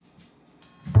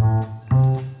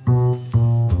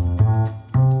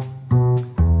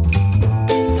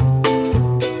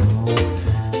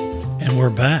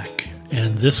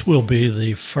This will be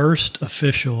the first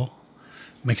official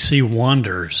McSee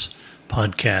Wanders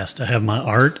podcast. I have my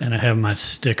art and I have my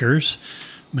stickers.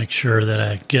 Make sure that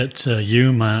I get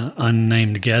you, my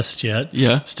unnamed guest yet,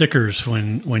 stickers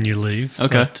when you leave.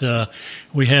 Okay. But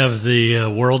we have the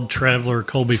world traveler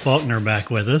Colby Faulkner back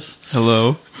with us.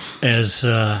 Hello. As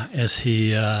he,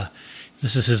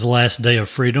 this is his last day of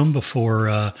freedom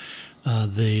before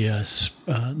the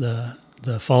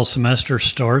fall semester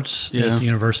starts at the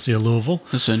University of Louisville.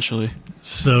 Essentially.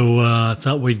 So I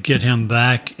thought we'd get him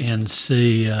back and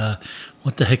see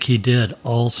what the heck he did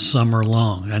all summer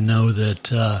long. I know that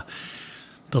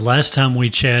the last time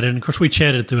we chatted, and of course we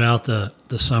chatted throughout the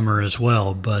summer as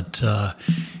well, but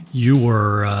you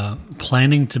were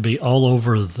planning to be all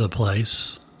over the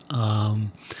place.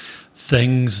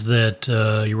 Things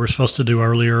that you were supposed to do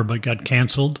earlier but got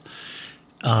canceled.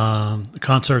 The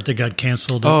concert that got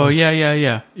canceled.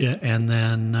 Yeah,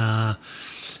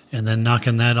 and then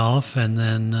knocking that off, and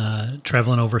then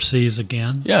traveling overseas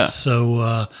again. Yeah.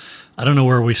 So I don't know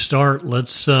where we start.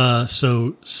 Let's so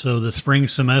the spring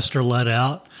semester let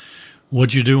out.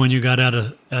 What'd you do when you got out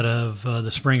of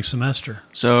the spring semester?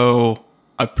 So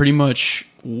I pretty much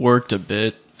worked a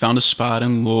bit. Found a spot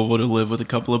in Louisville to live with a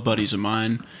couple of buddies of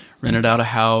mine. Rented out a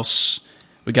house.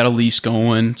 We got a lease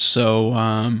going.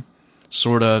 So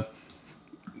sort of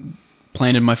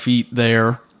planted my feet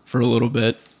there for a little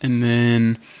bit. And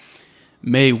then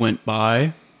May went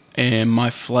by, and my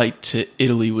flight to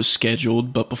Italy was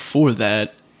scheduled. But before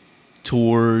that,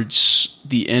 towards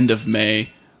the end of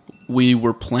May, we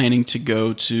were planning to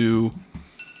go to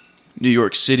New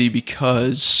York City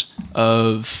because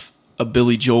of a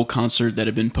Billy Joel concert that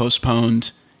had been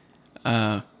postponed,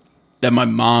 that my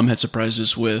mom had surprised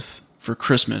us with for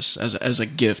Christmas as a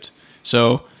gift.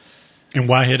 So... And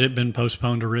why had it been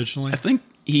postponed originally? I think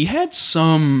he had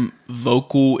some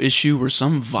vocal issue or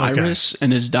some virus,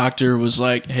 and his doctor was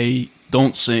like, hey,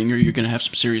 don't sing or you're going to have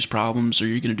some serious problems or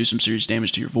you're going to do some serious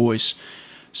damage to your voice.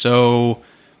 So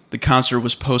the concert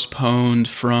was postponed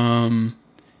from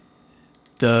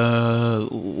the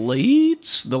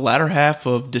latter half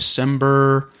of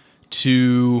December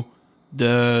to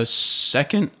the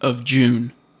 2nd of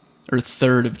June or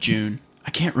 3rd of June. I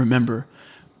can't remember,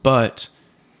 but...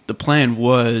 the plan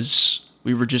was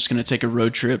we were just going to take a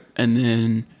road trip and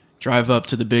then drive up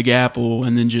to the Big Apple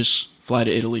and then just fly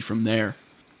to Italy from there.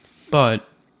 But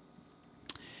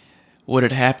what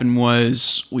had happened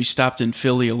was we stopped in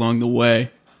Philly along the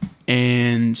way,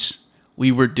 and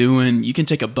we were doing, you can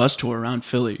take a bus tour around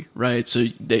Philly, right? So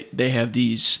they have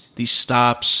these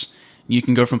stops. You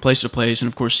can go from place to place and,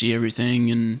 of course, see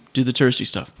everything and do the touristy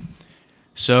stuff.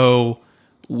 So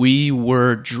we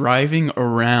were driving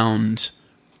around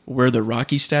where the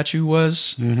Rocky statue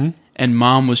was, and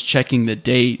Mom was checking the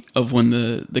date of when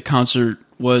the concert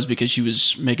was because she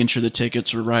was making sure the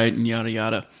tickets were right and yada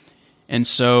yada. And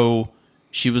so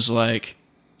she was like,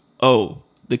 oh,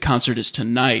 the concert is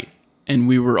tonight. And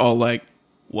we were all like,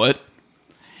 what?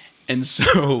 And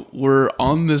so we're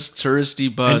on this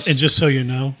touristy bus. And just so you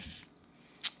know,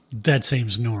 that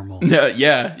seems normal.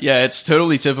 Yeah, it's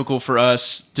totally typical for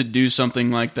us to do something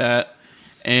like that.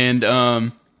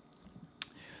 And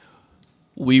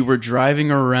we were driving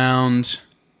around,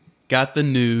 got the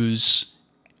news,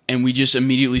 and we just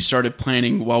immediately started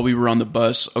planning while we were on the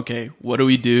bus. Okay, what do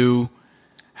we do?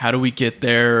 How do we get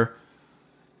there?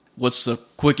 What's the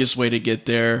quickest way to get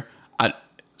there?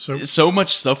 So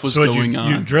much stuff was going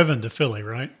on. You'd driven to Philly,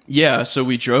 right? Yeah, so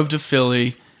we drove to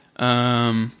Philly.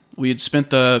 We had spent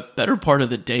the better part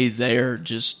of the day there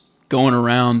just going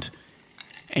around,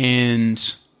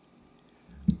 and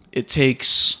it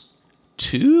takes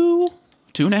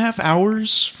 2.5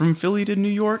 hours from Philly to New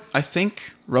York, I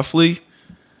think, roughly,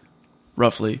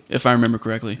 if I remember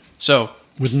correctly. So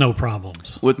with no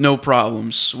problems, with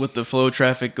the flow of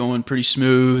traffic going pretty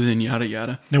smooth and yada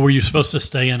yada. Now, were you supposed to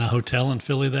stay in a hotel in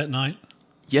Philly that night?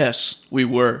 Yes, we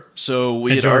were. So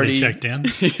we had already checked in.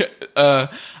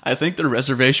 I think the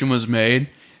reservation was made,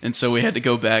 and so we had to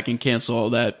go back and cancel all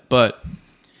that. But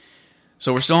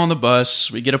so we're still on the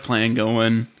bus. We get a plan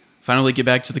going. Finally, get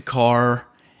back to the car.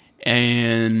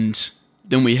 And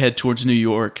then we head towards New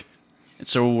York. And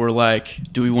so we're like,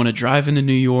 do we want to drive into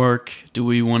New York? Do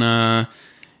we want to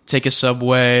take a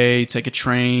subway, take a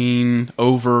train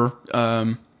over,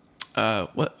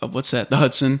 what's that? The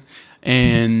Hudson,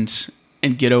 and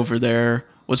get over there?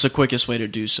 What's the quickest way to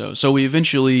do so? So we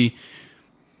eventually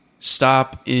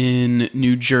stop in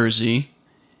New Jersey,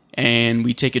 and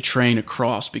we take a train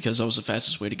across because that was the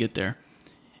fastest way to get there.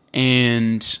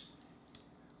 And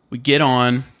we get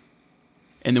on,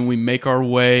 and then we make our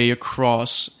way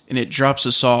across, and it drops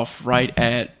us off right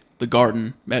at the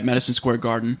Garden, at Madison Square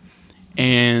Garden,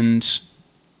 and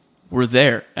we're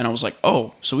there. And I was like,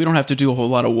 oh, so we don't have to do a whole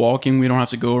lot of walking. We don't have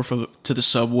to go to the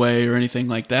subway or anything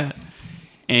like that.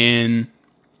 And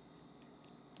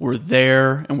we're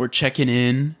there, and we're checking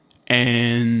in,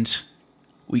 and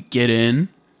we get in,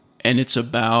 and it's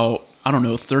about, I don't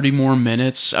know, 30 more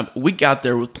minutes. We got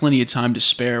there with plenty of time to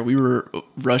spare. We were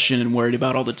rushing and worried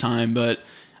about all the time, but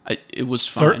it was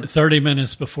fine. 30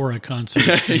 minutes before a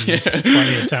concert seems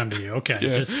plenty of time to you. Okay,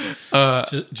 yeah.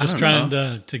 just trying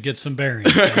to get some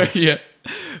bearings. Yeah,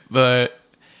 but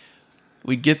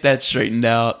we get that straightened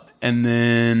out, and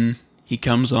then he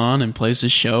comes on and plays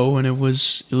his show, and it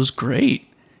was great.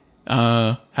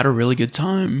 Had a really good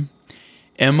time.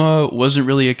 Emma wasn't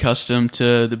really accustomed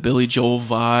to the Billy Joel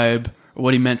vibe or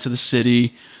what he meant to the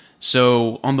city.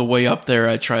 So on the way up there,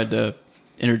 I tried to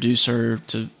introduce her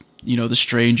to, The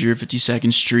Stranger,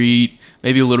 52nd Street,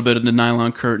 maybe a little bit of the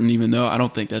Nylon Curtain, even though I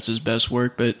don't think that's his best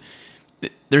work. But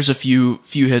there's a few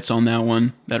hits on that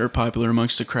one that are popular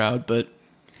amongst the crowd. But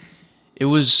it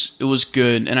was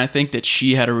good, and I think that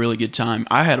she had a really good time.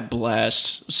 I had a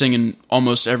blast singing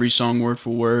almost every song word for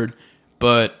word,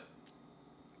 but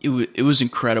it was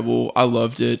incredible. I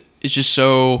loved it. It's just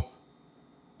so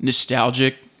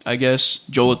nostalgic, I guess.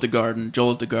 Joel at the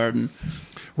Garden.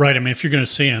 Right. I mean, if you're going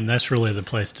to see him, that's really the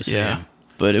place to see him.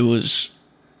 But it was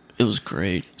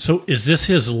great. So is this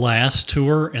his last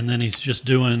tour, and then he's just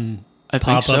doing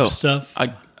pop-up stuff?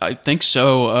 I think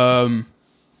so.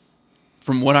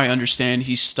 From what I understand,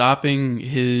 he's stopping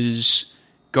his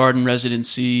Garden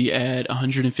residency at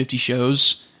 150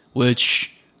 shows,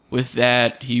 which with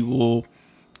that, he will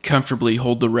comfortably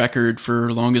hold the record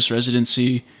for longest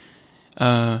residency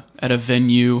at a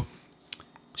venue.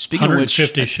 Speaking 150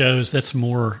 of which, shows, that's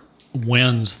more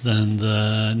wins than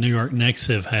the New York Knicks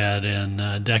have had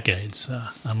in decades.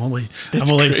 I'm only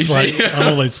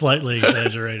slightly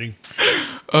exaggerating.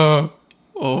 Oh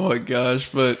my gosh,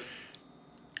 but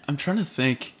I'm trying to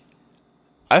think.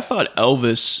 I thought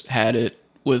Elvis had it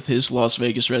with his Las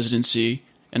Vegas residency,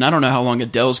 and I don't know how long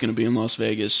Adele's going to be in Las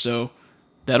Vegas, so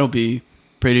that'll be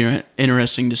pretty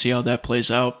interesting to see how that plays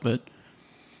out. But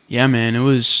yeah, man, it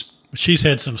was. She's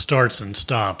had some starts and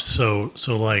stops, so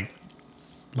like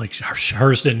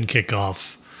hers didn't kick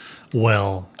off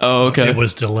well. Oh, okay. It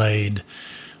was delayed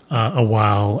a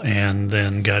while and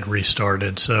then got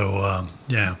restarted. So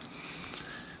yeah,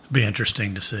 it'd be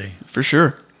interesting to see for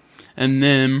sure. And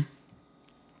then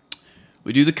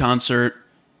we do the concert,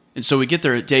 and so we get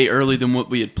there a day early than what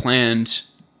we had planned.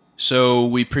 So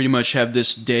we pretty much have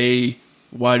this day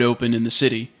wide open in the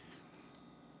city.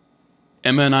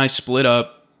 Emma and I split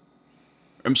up.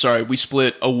 We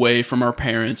split away from our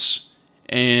parents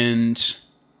or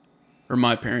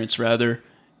my parents rather.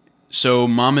 So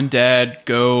mom and dad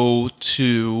go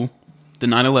to the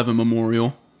 9/11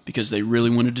 memorial because they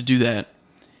really wanted to do that.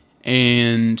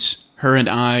 And her and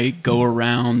I go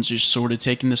around just sort of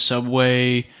taking the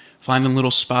subway, finding little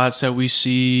spots that we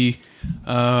see.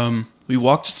 We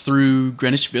walked through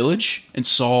Greenwich Village and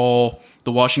saw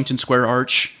the Washington Square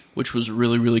Arch, which was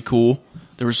really, really cool.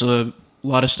 There was a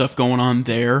lot of stuff going on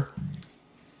there.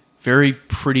 Very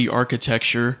pretty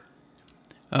architecture.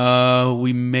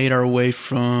 We made our way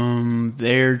from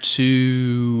there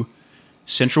to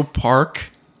Central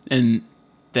Park, and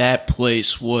that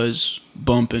place was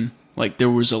bumping. Like, there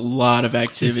was a lot of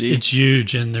activity. It's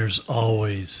huge, and there's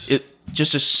always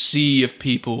just a sea of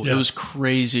people. Yeah. It was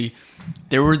crazy.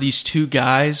 There were these two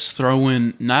guys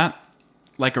throwing not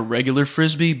like a regular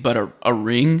frisbee, but a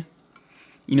ring.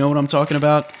 You know what I'm talking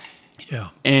about? Yeah.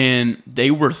 And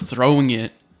they were throwing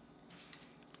it,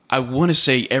 I want to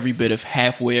say, every bit of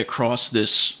halfway across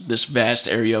this vast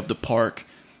area of the park,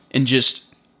 and just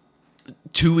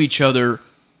to each other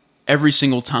every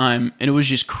single time. And it was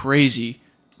just crazy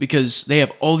because they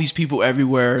have all these people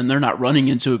everywhere, and they're not running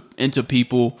into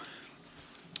people,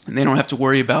 and they don't have to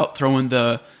worry about throwing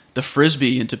the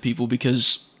frisbee into people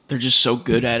because they're just so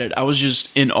good at it. I was just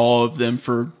in awe of them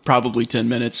for probably 10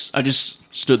 minutes. I just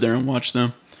stood there and watched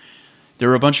them. There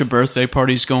were a bunch of birthday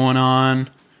parties going on.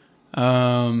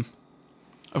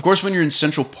 Of course, when you're in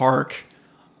Central Park,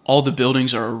 all the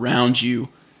buildings are around you,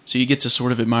 so you get to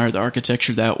sort of admire the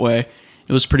architecture that way.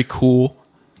 It was pretty cool.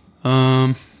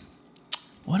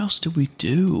 What else did we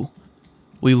do?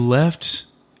 We left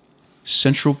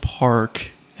Central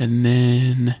Park, and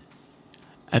then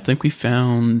I think we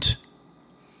found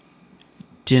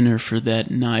dinner for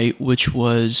that night, which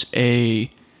was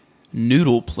a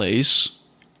noodle place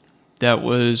that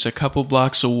was a couple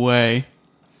blocks away.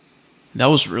 That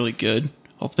was really good.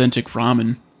 Authentic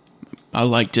ramen. I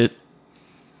liked it.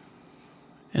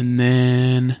 And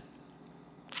then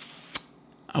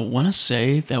I want to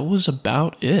say that was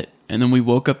about it. And then we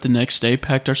woke up the next day,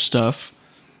 packed our stuff,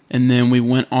 and then we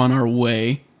went on our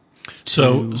way.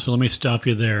 So let me stop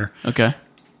you there. Okay.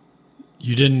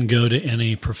 You didn't go to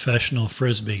any professional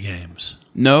Frisbee games.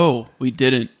 No, we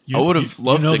didn't. I would have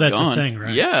loved to that's gone. a thing,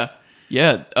 right? Yeah.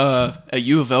 Yeah. At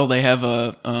U of L, they have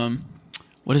a,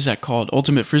 what is that called?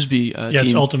 Ultimate Frisbee team. Yeah,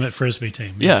 it's Ultimate Frisbee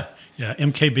team. Yeah. Yeah,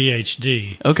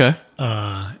 MKBHD Okay.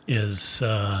 is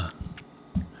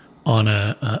on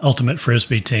a Ultimate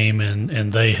Frisbee team,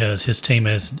 and his team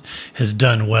has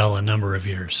done well a number of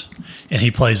years, and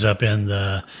he plays up in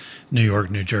the New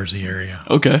York, New Jersey area.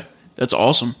 Okay. That's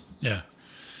awesome. Yeah.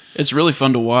 It's really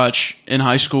fun to watch. In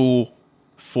high school,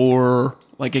 for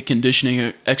like a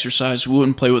conditioning exercise, we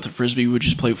wouldn't play with the Frisbee, we would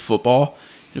just play with football.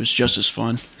 It was just as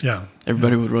fun. Yeah.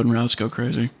 Everybody would run routes, go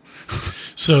crazy.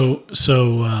 So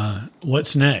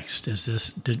what's next? Is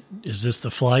this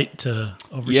the flight to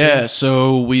overseas? Yeah,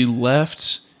 so we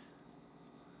left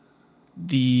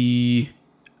the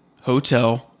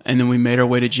hotel, and then we made our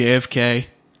way to JFK,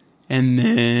 and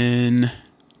then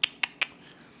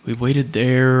we waited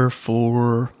there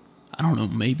for, I don't know,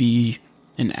 maybe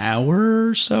an hour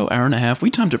or so, hour and a half.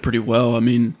 We timed it pretty well, I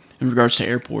mean, in regards to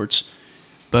airports.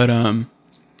 But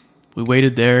we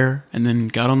waited there and then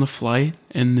got on the flight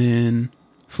and then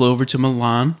flew over to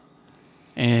Milan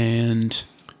and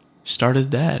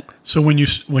started that. So when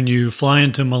you fly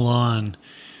into Milan,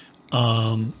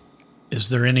 is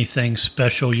there anything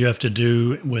special you have to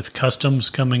do with customs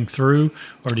coming through,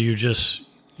 or do you just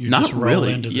Not roll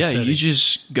really. into the Yeah, city? you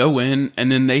just go in,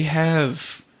 and then they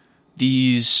have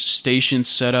these stations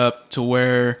set up to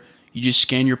where you just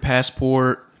scan your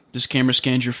passport. This camera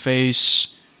scans your face.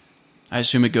 I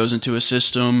assume it goes into a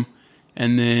system,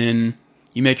 and then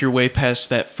you make your way past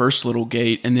that first little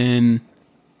gate, and then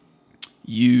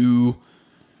you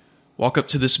walk up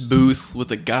to this booth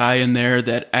with a guy in there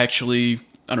that actually,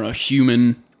 I don't know,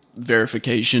 human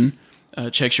verification,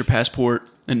 checks your passport.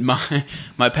 And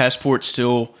my passport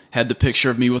still had the picture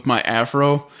of me with my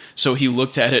afro. So he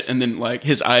looked at it, and then like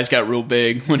his eyes got real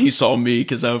big when he saw me,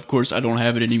 because of course I don't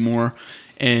have it anymore.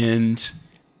 And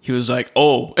he was like,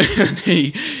 "Oh," and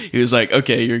he was like,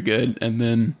 "Okay, you're good." And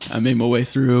then I made my way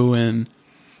through and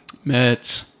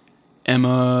met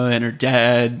Emma and her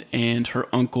dad and her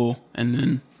uncle, and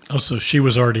then so she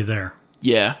was already there.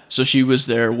 yeah, so she was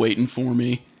there waiting for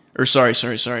me. Or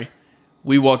sorry.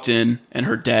 We walked in, and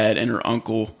her dad and her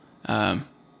uncle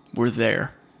were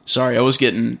there. Sorry, I was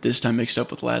getting this time mixed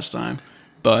up with last time.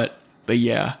 But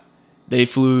yeah, they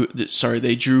drove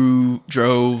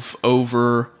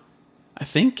over, I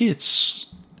think it's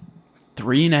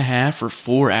 3.5 or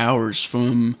 4 hours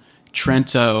from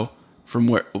Trento, from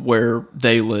where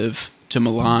they live, to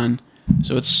Milan.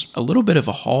 So it's a little bit of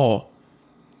a haul.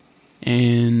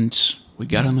 And we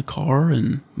got in the car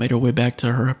and made our way back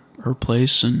to her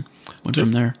place and went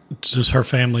from there. Does her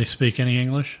family speak any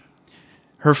English?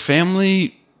 Her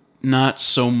family, not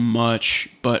so much,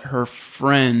 but her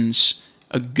friends,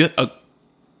 a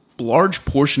large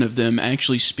portion of them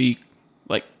actually speak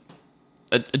like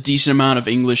a decent amount of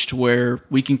English to where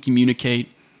we can communicate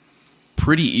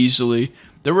pretty easily.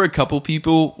 There were a couple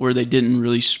people where they didn't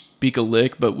really speak a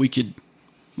lick, but we could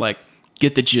like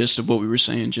get the gist of what we were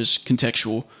saying, just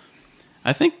contextual.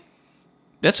 I think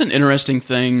that's an interesting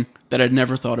thing that I'd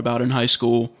never thought about in high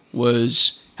school,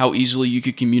 was how easily you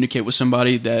could communicate with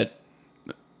somebody that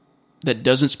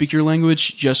doesn't speak your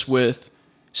language, just with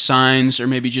signs or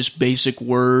maybe just basic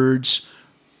words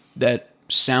that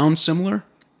sound similar.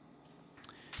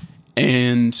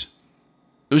 And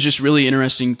it was just really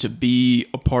interesting to be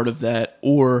a part of that.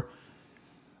 Or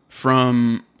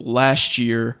from last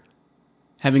year,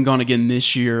 having gone again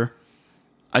this year,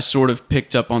 I sort of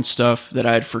picked up on stuff that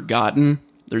I had forgotten,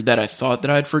 or that I thought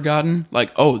that I had forgotten.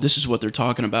 Like, oh, this is what they're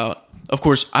talking about. Of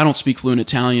course, I don't speak fluent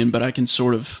Italian, but I can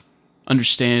sort of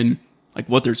understand like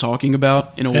what they're talking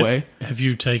about in a way. Have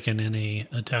you taken any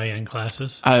Italian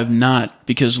classes? I have not,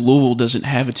 because Louisville doesn't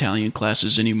have Italian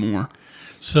classes anymore.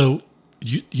 So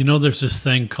you know there's this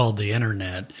thing called the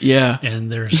internet. Yeah.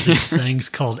 And there's these things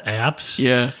called apps.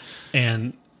 Yeah.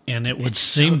 And it would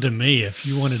seem to me, if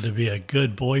you wanted to be a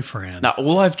good boyfriend. Now,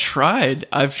 well, I've tried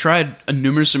a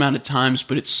numerous amount of times,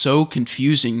 but it's so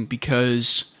confusing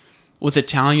because with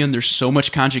Italian, there's so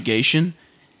much conjugation,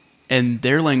 and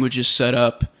their language is set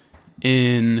up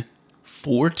in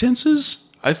 4 tenses,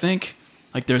 I think.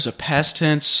 Like there's a past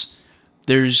tense,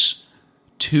 there's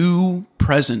 2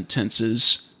 present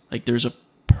tenses, like there's a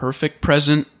perfect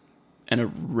present and a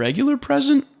regular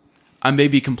present. I may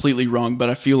be completely wrong, but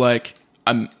I feel like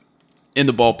I'm in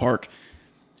the ballpark.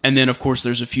 And then, of course,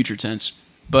 there's a future tense.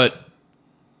 But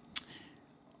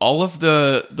all of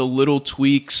the little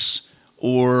tweaks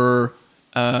or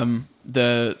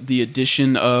the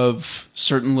addition of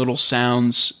certain little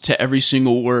sounds to every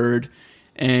single word.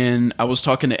 And I was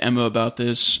talking to Emma about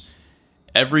this.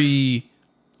 Every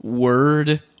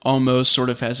word almost sort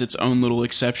of has its own little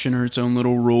exception or its own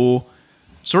little rule,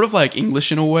 sort of like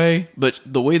English in a way. But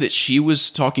the way that she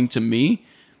was talking to me,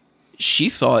 she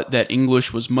thought that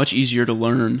English was much easier to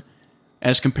learn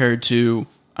as compared to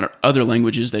other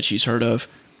languages that she's heard of.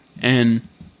 And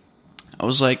I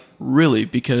was like, really?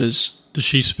 Because does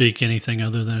she speak anything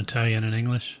other than Italian and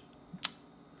English?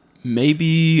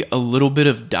 Maybe a little bit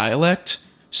of dialect.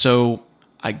 So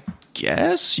I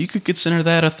guess you could consider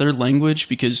that a third language,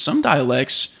 because some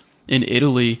dialects in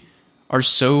Italy are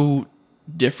so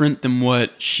different than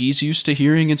what she's used to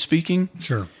hearing and speaking.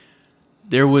 Sure.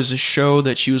 There was a show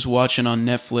that she was watching on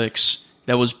Netflix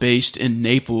that was based in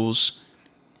Naples,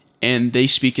 and they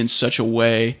speak in such a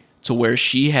way to where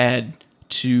she had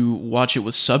to watch it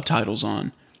with subtitles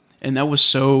on. And that was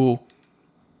so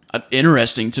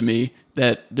interesting to me,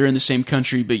 that they're in the same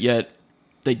country, but yet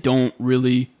they don't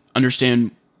really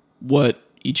understand what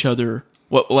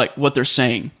they're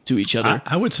saying to each other.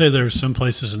 I would say there's some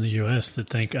places in the U.S. that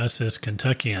think us as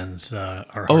Kentuckians are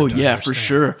hard Oh, to yeah, understand. for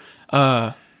sure.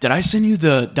 Did I send you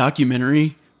the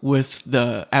documentary with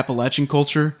the Appalachian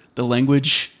culture, the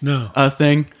language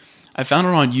thing? I found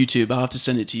it on YouTube. I'll have to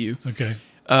send it to you. Okay.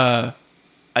 I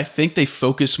think they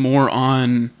focus more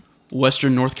on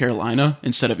Western North Carolina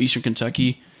instead of Eastern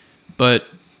Kentucky, but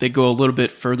they go a little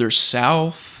bit further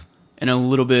south and a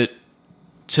little bit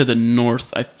to the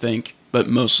north, I think, but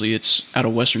mostly it's out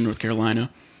of Western North Carolina.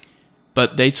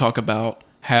 But they talk about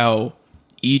how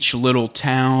each little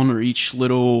town or each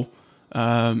little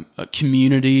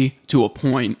community, to a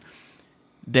point,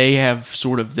 they have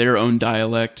sort of their own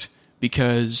dialect,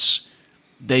 because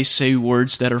they say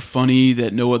words that are funny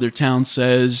that no other town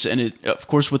says. And it, of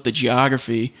course, with the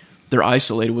geography, they're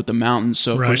isolated with the mountains.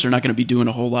 So, of course, they're not going to be doing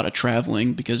a whole lot of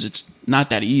traveling, because it's not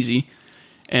that easy.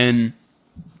 And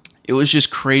it was just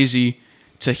crazy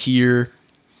to hear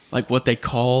like what they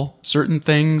call certain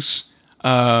things.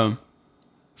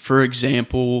 For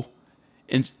example,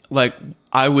 like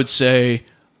I would say,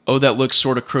 oh, that looks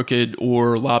sort of crooked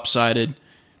or lopsided.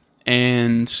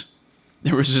 And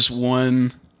there was this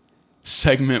one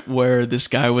segment where this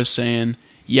guy was saying,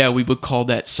 yeah, we would call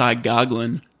that side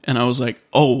goggling. And I was like,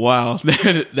 oh, wow,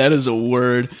 that is a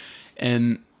word.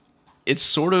 And it's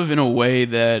sort of in a way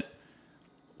that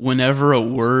whenever a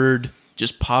word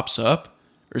just pops up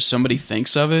or somebody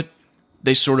thinks of it,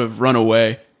 they sort of run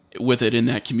away with it in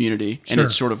that community. Sure. And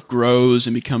it sort of grows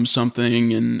and becomes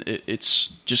something, and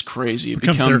it's just crazy. It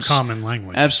becomes their common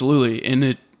language. Absolutely. And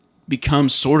it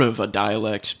becomes sort of a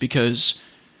dialect, because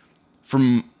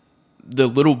from the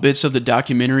little bits of the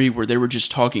documentary where they were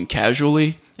just talking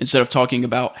casually, instead of talking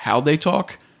about how they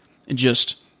talk and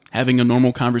just having a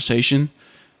normal conversation,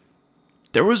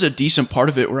 there was a decent part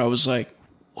of it where I was like,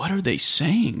 what are they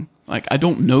saying? Like, I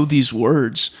don't know these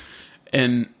words.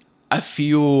 And I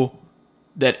feel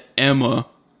that Emma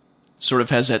sort of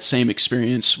has that same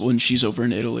experience when she's over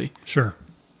in Italy. Sure.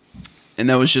 And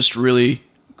that was just really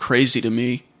crazy to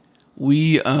me.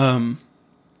 We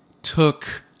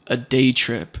took a day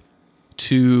trip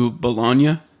to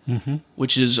Bologna,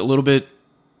 which is a little bit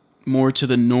more to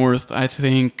the north, I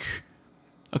think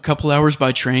a couple hours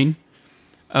by train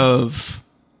of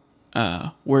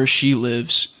where she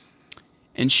lives.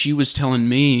 And she was telling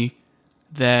me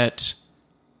that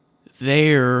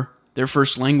their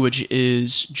first language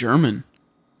is German.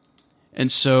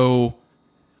 And so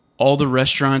all the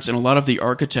restaurants and a lot of the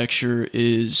architecture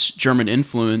is German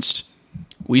influenced.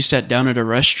 We sat down at a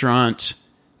restaurant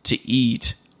to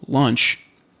eat lunch,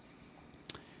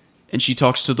 and she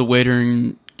talks to the waiter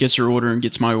and gets her order and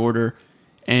gets my order.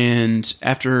 And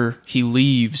after he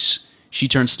leaves, she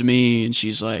turns to me and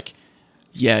she's like,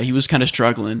 yeah, he was kind of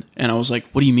struggling. And I was like,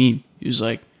 what do you mean?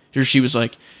 She was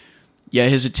like, yeah,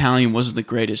 his Italian wasn't the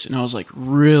greatest. And I was like,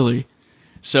 really?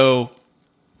 So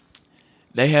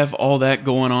they have all that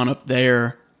going on up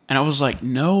there. And I was like,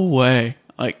 no way.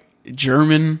 Like,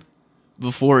 German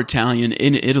before Italian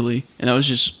in Italy. And that was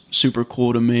just super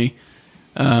cool to me.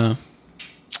 What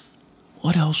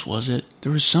else was it?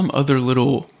 There was some other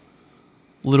little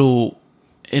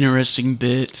interesting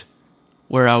bit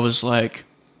where I was like,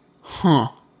 I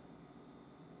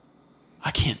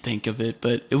can't think of it,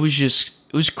 but it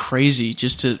was crazy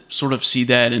just to sort of see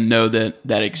that and know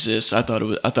that exists. I thought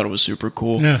it was super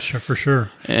cool. Yeah, sure, for sure.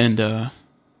 And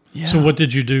yeah. So what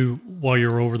did you do while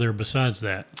you were over there besides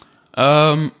that?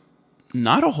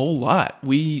 Not a whole lot.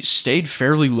 We stayed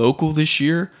fairly local this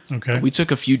year. Okay. We took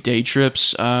a few day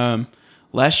trips.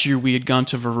 last year we had gone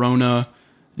to Verona.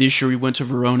 This year we went to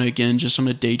Verona again, just on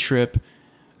a day trip.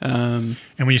 And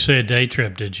when you say a day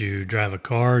trip, did you drive a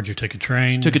car? Did you take a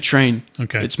train? Took a train.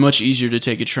 Okay. It's much easier to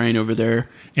take a train over there.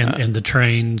 And the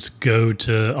trains go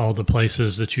to all the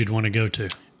places that you'd want to go to?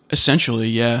 Essentially,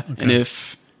 yeah. Okay. And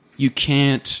if you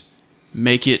can't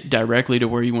make it directly to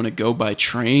where you want to go by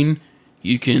train,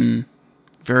 you can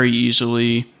very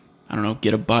easily, I don't know,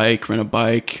 get a bike, rent a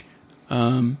bike,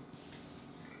 rent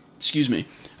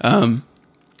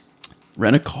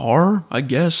a car, I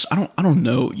guess. I don't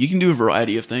know. You can do a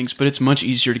variety of things, but it's much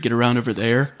easier to get around over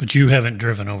there. But you haven't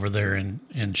driven over there,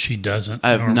 and she doesn't?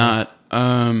 I have not.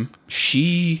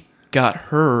 She got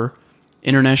her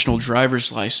international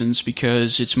driver's license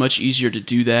because it's much easier to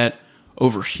do that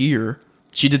over here.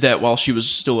 She did that while she was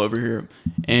still over here.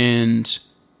 And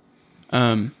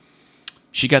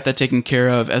she got that taken care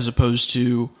of as opposed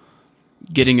to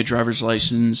getting a driver's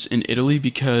license in Italy,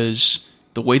 because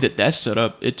the way that that's set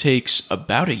up, it takes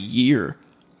about a year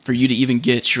for you to even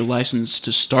get your license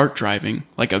to start driving,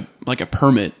 like a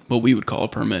permit, what we would call a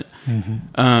permit.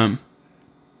 Mm-hmm.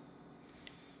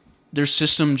 Their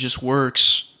system just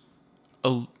works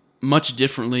much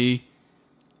differently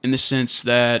in the sense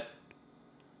that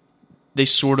they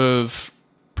sort of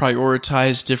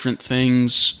prioritize different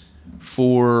things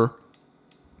for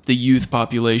the youth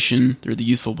population, or the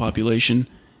youthful population,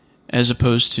 as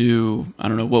opposed to, I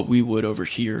don't know, what we would over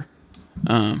here.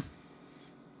 I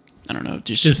don't know.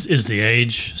 Just Is the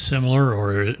age similar,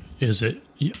 or is it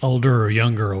older or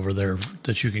younger over there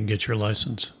that you can get your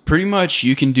license? pretty much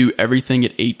you can do everything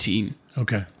at 18.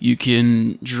 Okay. You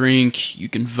can drink, you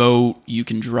can vote, you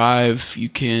can drive, you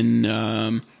can,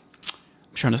 I'm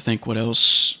trying to think what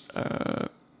else,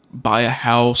 buy a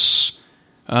house,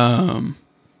 I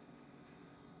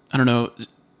don't know,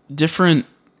 different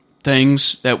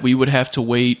things that we would have to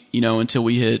wait, until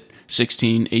we hit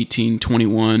 16, 18,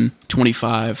 21,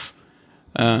 25.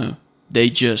 They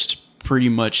just pretty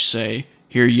much say,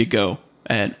 here you go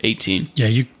at 18. Yeah,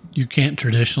 you can't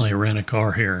traditionally rent a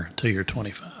car here until you're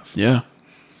 25. Yeah.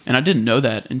 And I didn't know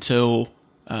that until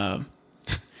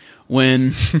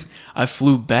when I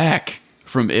flew back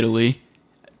from Italy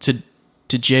to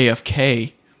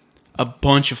JFK. A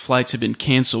bunch of flights had been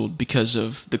canceled because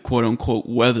of the quote-unquote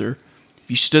weather. If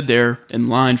you stood there in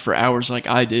line for hours like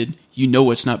I did, you know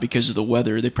it's not because of the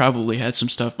weather. They probably had some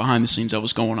stuff behind the scenes that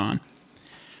was going on.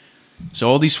 So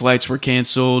all these flights were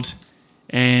canceled,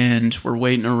 and we're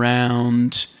waiting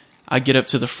around. I get up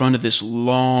to the front of this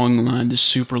long line, this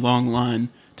super long line,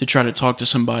 to try to talk to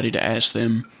somebody to ask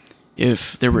them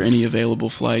if there were any available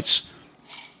flights.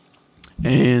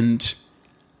 And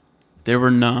there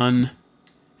were none.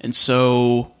 And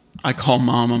so I call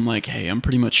Mom. I'm like, hey, I'm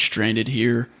pretty much stranded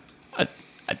here.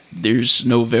 There's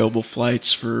no available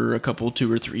flights for a couple,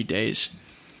 2 or 3 days.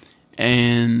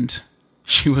 And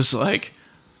she was like,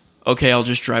 okay, I'll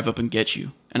just drive up and get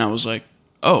you. And I was like,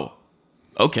 oh,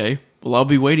 okay, well, I'll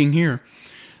be waiting here.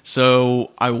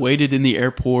 So I waited in the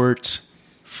airport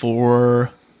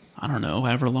for, I don't know,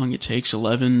 however long it takes,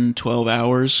 11, 12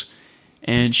 hours.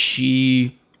 And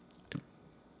she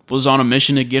was on a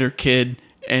mission to get her kid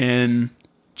and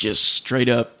just straight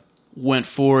up went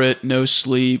for it, no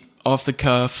sleep, off the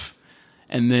cuff,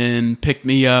 and then picked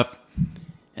me up.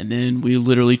 And then we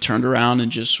literally turned around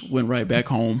and just went right back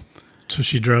home. So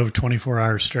she drove 24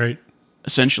 hours straight?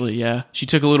 Essentially, yeah. She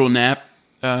took a little nap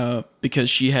because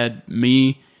she had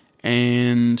me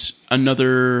and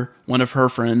another one of her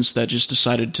friends that just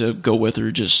decided to go with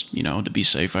her just, to be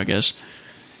safe, I guess.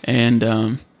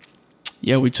 And,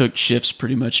 yeah, we took shifts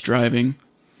pretty much driving.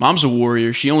 Mom's a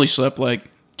warrior. She only slept like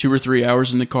 2 or 3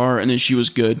 hours in the car, and then she was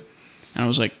good. And I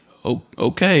was like, oh,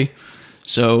 okay.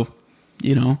 So,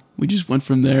 we just went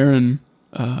from there and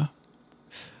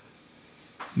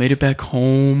made it back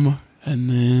home, and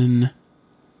then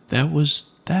that was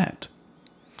that.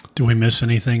 Do we miss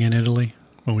anything in Italy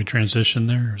when we transitioned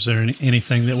there? Is there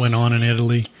anything that went on in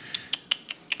Italy?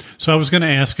 So I was going to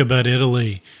ask about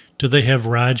Italy. Do they have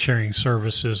ride-sharing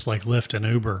services like Lyft and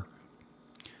Uber?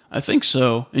 I think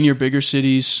so. In your bigger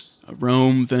cities,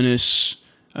 Rome, Venice,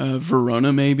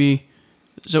 Verona maybe.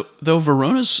 So though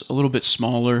Verona's a little bit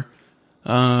smaller,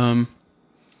 I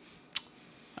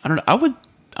don't know.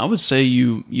 I would say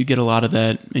you get a lot of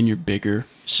that in your bigger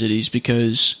cities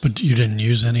because. But you didn't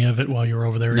use any of it while you were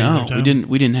over there? No, we didn't.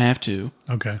 We didn't have to.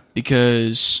 Okay.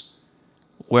 Because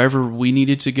wherever we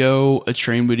needed to go, a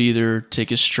train would either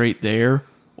take us straight there,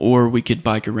 or we could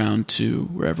bike around to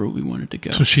wherever we wanted to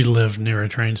go. So she lived near a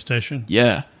train station?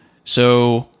 Yeah.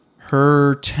 So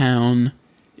her town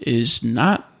is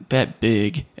not that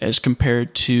big as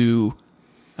compared to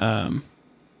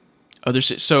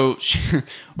So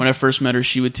when I first met her,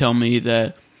 she would tell me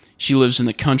that she lives in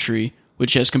the country,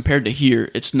 which as compared to here,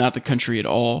 it's not the country at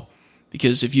all.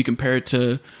 Because if you compare it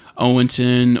to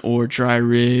Owenton or Dry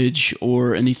Ridge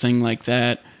or anything like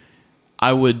that,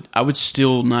 I would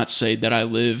still not say that I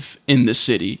live in the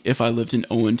city if I lived in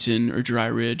Owenton or Dry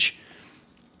Ridge.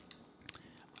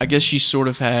 I guess she sort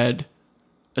of had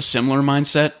a similar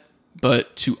mindset,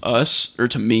 but to us, or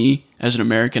to me as an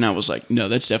American, I was like, no,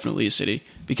 that's definitely a city,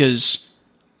 because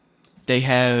they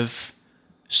have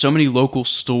so many local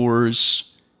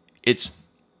stores. It's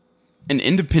an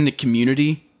independent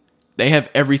community. They have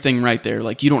everything right there.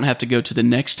 Like, you don't have to go to the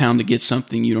next town to get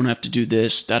something. You don't have to do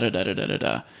this,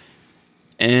 da-da-da-da-da-da.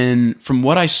 And from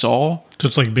what I saw... So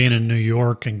it's like being in New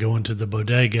York and going to the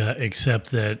bodega, except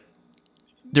that...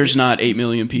 There's not 8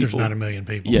 million people. There's not a million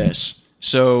people. Yes.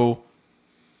 So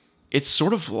it's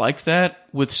sort of like that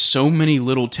with so many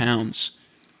little towns.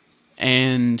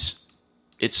 And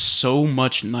it's so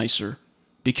much nicer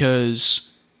because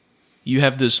you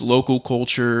have this local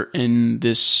culture and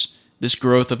this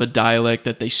growth of a dialect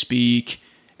that they speak.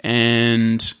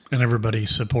 And everybody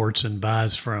supports and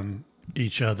buys from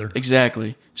each other.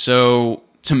 Exactly. So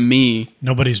to me...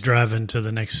 Nobody's driving to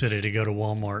the next city to go to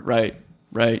Walmart.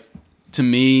 Right. To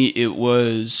me, it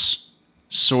was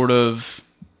sort of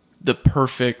the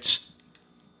perfect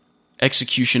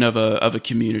execution of a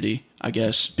community, I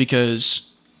guess.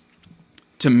 Because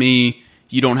to me,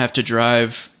 you don't have to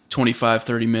drive 25,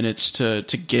 30 minutes to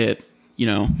get,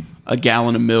 a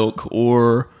gallon of milk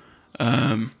or...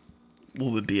 what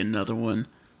would be another one?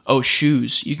 Oh,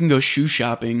 shoes. You can go shoe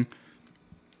shopping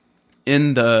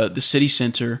in the city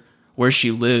center where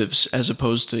she lives, as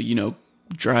opposed to,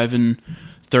 driving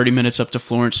 30 minutes up to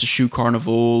Florence to Shoe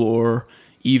Carnival, or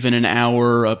even an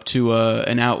hour up to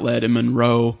an outlet in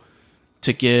Monroe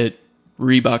to get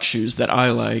Reebok shoes that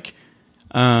I like.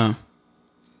 I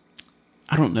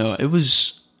don't know.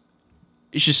 It's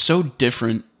just so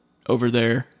different over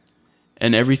there,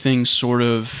 and everything's sort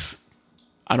of,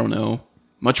 I don't know,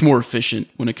 much more efficient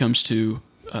when it comes to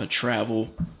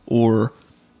travel or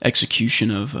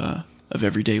execution of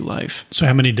everyday life. So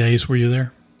how many days were you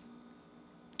there?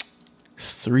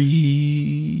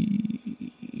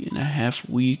 3.5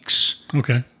 weeks.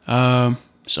 Okay.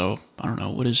 So I don't know,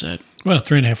 what is that? Well,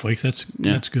 3.5 weeks.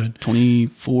 That's good.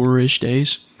 24-ish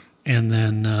days. And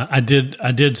then I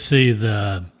did see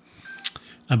I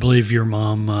believe your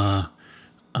mom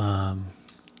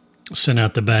sent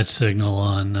out the bat signal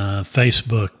on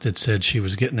Facebook that said she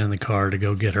was getting in the car to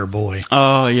go get her boy.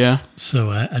 Oh, yeah. So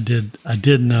I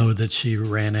did know that she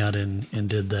ran out and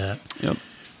did that. Yep.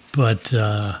 But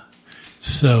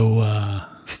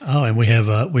and we have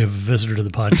a visitor to the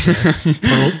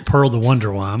podcast, Pearl the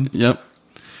Wonder Wom. Yep.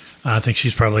 I think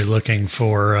she's probably looking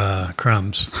for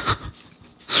crumbs.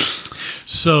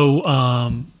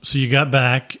 So you got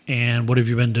back, and what have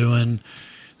you been doing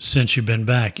since you've been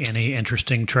back? Any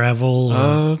interesting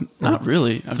travel? Not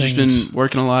really. I've just been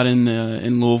working a lot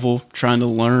in Louisville, trying to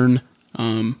learn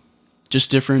just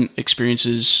different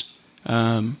experiences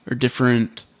or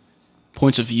different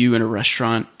points of view in a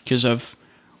restaurant, because I've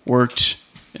worked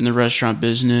in the restaurant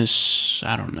business,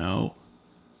 I don't know,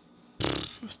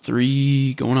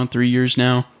 going on 3 years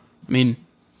now. I mean,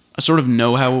 I sort of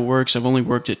know how it works. I've only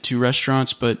worked at 2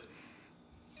 restaurants, but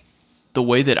the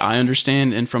way that I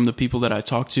understand and from the people that I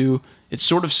talk to, it's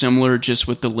sort of similar, just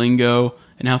with the lingo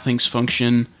and how things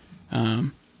function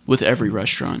with every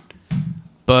restaurant.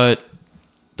 But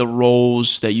the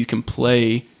roles that you can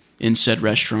play in said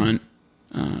restaurant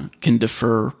can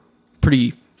differ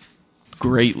pretty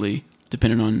greatly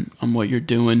depending on what you're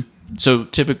doing. So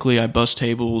typically I bus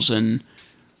tables, and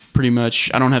pretty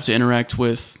much I don't have to interact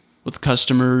with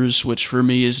customers, which for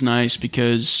me is nice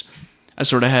because I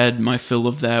sort of had my fill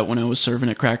of that when I was serving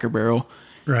at Cracker Barrel.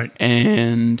 Right.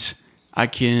 And I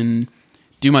can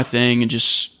do my thing and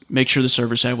just make sure the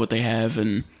servers have what they have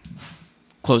and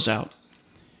close out.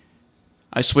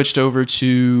 I switched over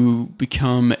to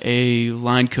become a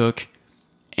line cook,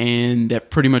 and that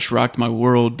pretty much rocked my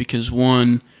world because,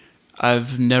 one,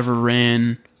 I've never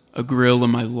ran a grill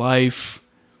in my life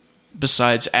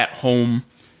besides at home.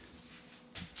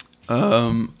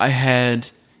 I had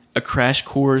a crash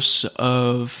course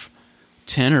of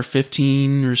 10 or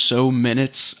 15 or so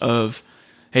minutes of,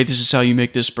 hey, this is how you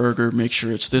make this burger. Make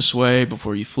sure it's this way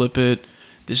before you flip it.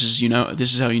 This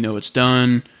is how you know it's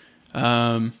done.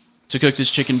 To cook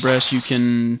this chicken breast, you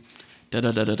can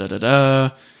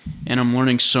da-da-da-da-da-da-da. And I'm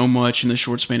learning so much in this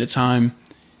short span of time.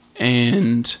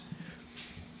 And,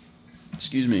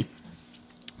 excuse me.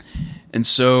 And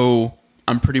so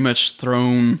I'm pretty much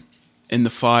thrown in the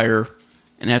fire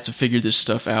and have to figure this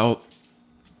stuff out.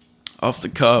 off the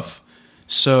cuff.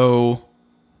 So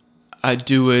I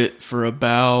do it for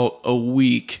about a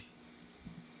week.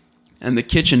 And the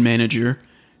kitchen manager,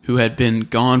 who had been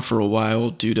gone for a while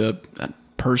due to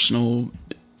personal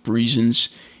reasons,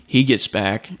 he gets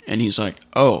back and he's like,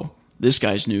 oh, this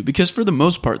guy's new. Because for the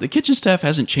most part, the kitchen staff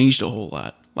hasn't changed a whole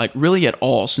lot. Like, really at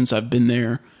all since I've been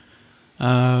there.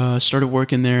 Started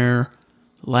working there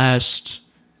last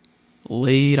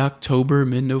late October,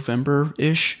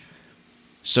 mid-November-ish.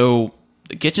 So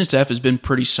the kitchen staff has been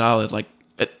pretty solid. Like,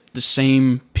 the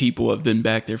same people have been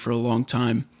back there for a long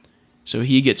time. So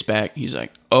he gets back. He's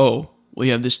like, oh, we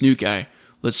have this new guy.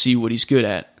 Let's see what he's good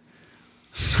at.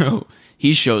 So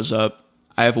he shows up.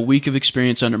 I have a week of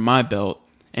experience under my belt,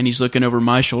 and he's looking over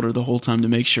my shoulder the whole time to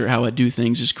make sure how I do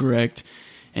things is correct,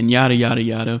 and yada, yada,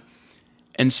 yada.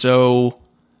 And so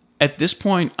at this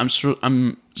point, I'm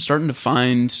starting to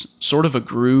find sort of a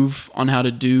groove on how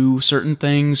to do certain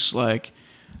things. Like,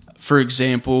 for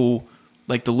example,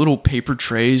 like the little paper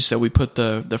trays that we put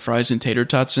the fries and tater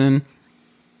tots in.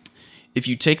 If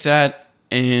you take that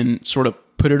and sort of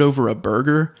put it over a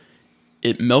burger,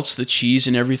 it melts the cheese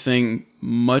and everything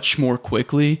much more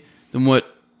quickly than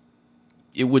what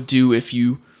it would do if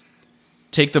you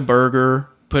take the burger,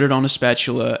 put it on a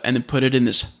spatula, and then put it in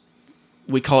this,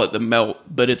 we call it the melt,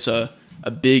 but it's a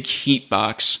big heat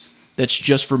box that's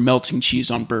just for melting cheese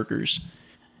on burgers.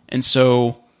 And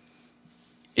so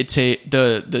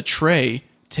the tray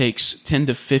takes 10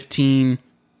 to 15,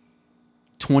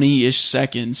 20-ish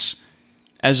seconds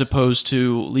as opposed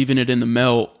to leaving it in the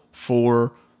melt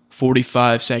for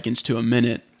 45 seconds to a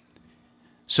minute.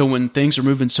 So when things are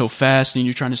moving so fast and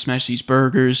you're trying to smash these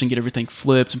burgers and get everything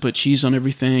flipped and put cheese on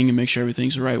everything and make sure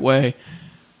everything's the right way,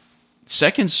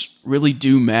 seconds really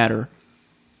do matter.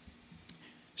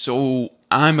 So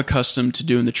I'm accustomed to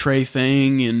doing the tray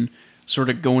thing and sort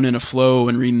of going in a flow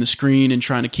and reading the screen and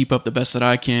trying to keep up the best that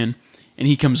I can. And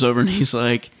he comes over and he's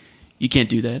like, you can't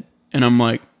do that. And I'm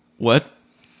like, what?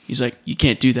 He's like, you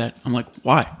can't do that. I'm like,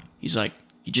 why? He's like,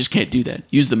 you just can't do that.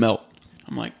 Use the melt.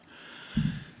 I'm like,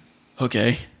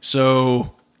 okay.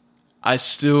 So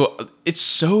it's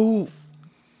so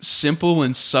simple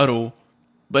and subtle,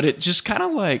 but it just kind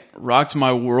of like rocked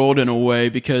my world in a way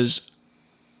because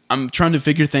I'm trying to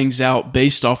figure things out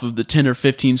based off of the 10 or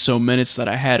 15 so minutes that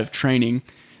I had of training.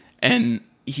 And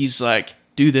he's like,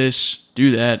 do this,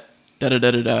 do that,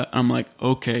 da-da-da-da-da. I'm like,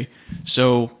 okay.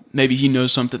 So maybe he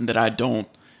knows something that I don't.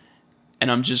 And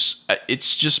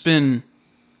it's just been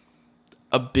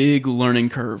a big learning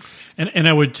curve. And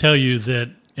I would tell you that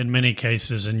in many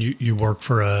cases, and you work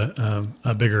for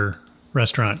a bigger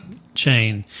restaurant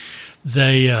chain,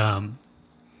 they've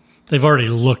already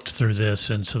looked through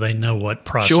this, and so they know what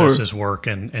processes work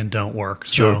and don't work.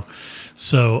 Sure.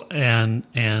 So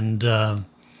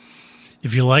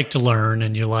if you like to learn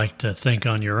and you like to think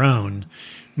on your own,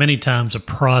 many times a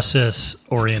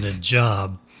process-oriented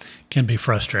job can be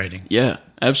frustrating. Yeah,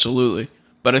 absolutely.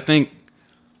 But I think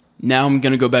now I'm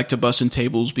going to go back to bussing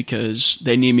tables because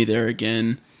they need me there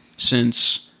again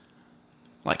since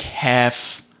like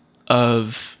half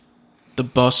of the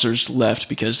bussers left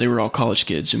because they were all college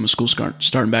kids and with school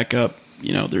starting back up,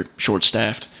 they're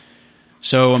short-staffed.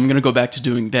 So I'm going to go back to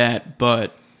doing that,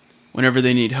 but whenever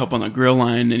they need help on the grill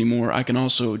line anymore, I can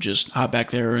also just hop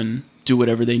back there and do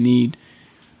whatever they need.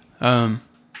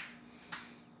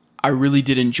 I really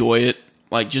did enjoy it,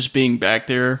 like just being back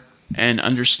there and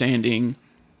understanding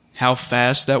how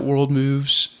fast that world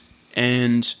moves.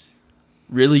 And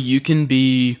really you can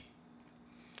be,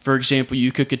 for example,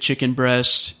 you cook a chicken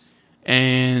breast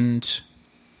and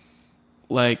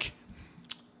like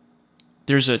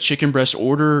there's a chicken breast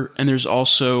order and there's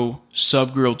also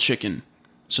sub-grilled chicken.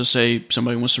 So say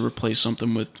somebody wants to replace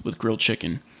something with grilled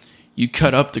chicken. You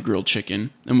cut up the grilled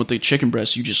chicken, and with the chicken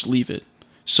breast, you just leave it.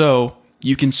 So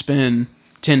you can spend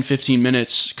 10, 15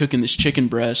 minutes cooking this chicken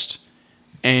breast,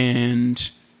 and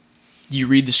you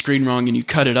read the screen wrong and you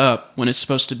cut it up when it's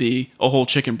supposed to be a whole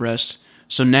chicken breast.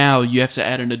 So now you have to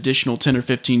add an additional 10 or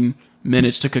 15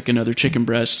 minutes to cook another chicken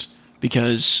breast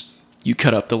because you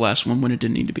cut up the last one when it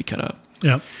didn't need to be cut up.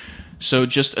 Yeah. So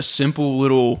just a simple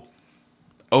little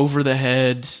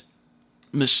over-the-head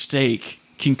mistake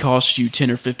can cost you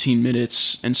 10 or 15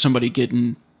 minutes and somebody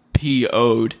getting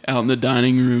PO'd out in the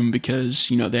dining room because,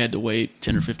 they had to wait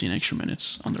 10 or 15 extra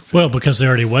minutes on their food. Well, because they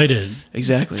already waited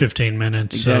exactly 15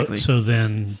 minutes. Exactly. So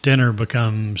then dinner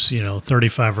becomes,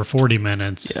 35 or 40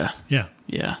 minutes. Yeah.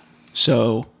 Yeah.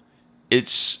 So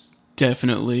it's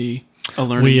definitely a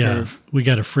learning curve. We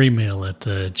got a free meal at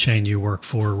the chain you work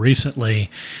for recently.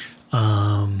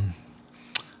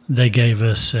 They gave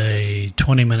us a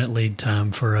 20-minute lead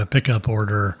time for a pickup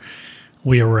order.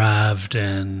 We arrived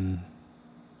and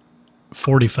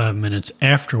 45 minutes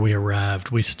after we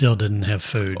arrived, we still didn't have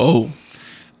food. Oh,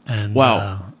 and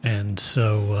wow. And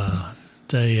so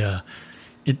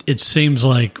it seems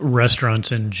like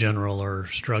restaurants in general are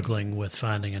struggling with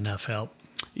finding enough help.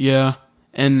 Yeah.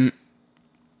 And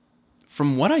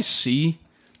from what I see,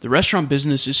 the restaurant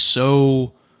business is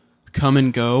so come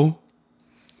and go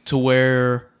to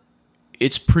where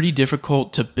it's pretty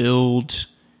difficult to build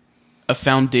a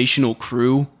foundational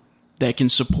crew that can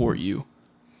support you,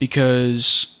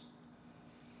 because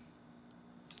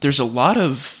there's a lot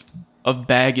of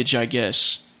baggage, I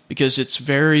guess, because it's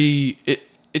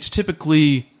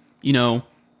typically, your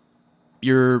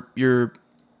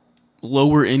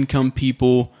lower income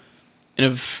people, and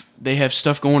if they have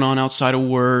stuff going on outside of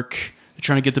work, they're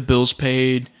trying to get the bills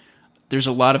paid. There's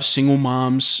a lot of single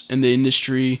moms in the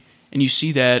industry, and you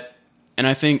see that. And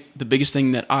I think the biggest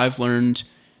thing that I've learned,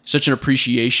 such an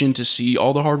appreciation to see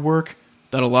all the hard work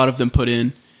that a lot of them put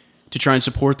in to try and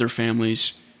support their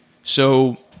families.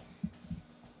 So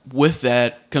with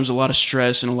that comes a lot of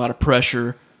stress and a lot of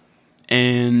pressure,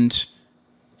 and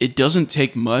it doesn't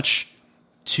take much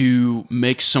to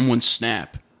make someone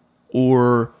snap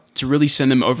or to really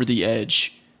send them over the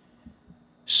edge.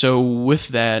 So with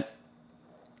that,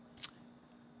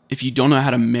 if you don't know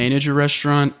how to manage a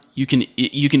restaurant, you can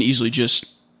easily just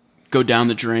go down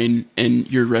the drain, and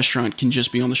your restaurant can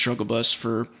just be on the struggle bus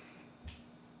for,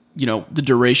 the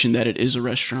duration that it is a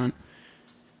restaurant.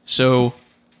 So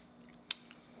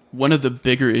one of the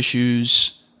bigger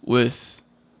issues with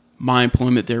my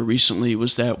employment there recently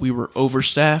was that we were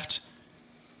overstaffed.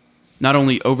 Not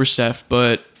only overstaffed,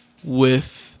 but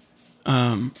with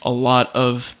a lot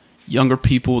of younger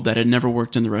people that had never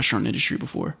worked in the restaurant industry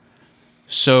before.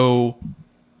 So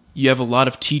you have a lot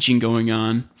of teaching going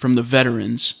on from the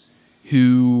veterans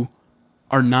who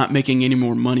are not making any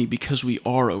more money because we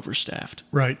are overstaffed.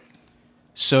 Right.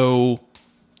 So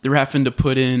they're having to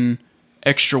put in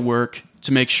extra work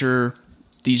to make sure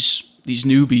these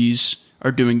newbies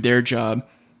are doing their job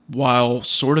while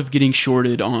sort of getting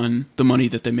shorted on the money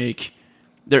that they make,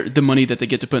 the money that they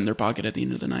get to put in their pocket at the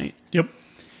end of the night. Yep.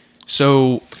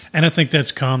 So, and I think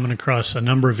that's common across a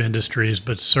number of industries,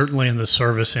 but certainly in the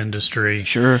service industry,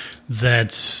 sure,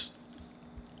 that's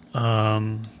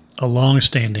a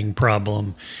long-standing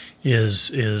problem. Is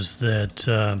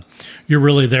that you're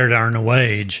really there to earn a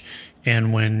wage,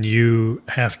 and when you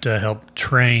have to help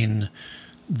train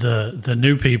the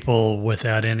new people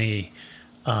without any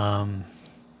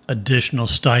additional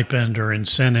stipend or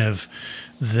incentive,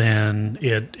 then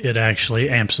it actually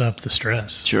amps up the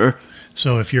stress. Sure.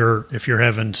 So if you're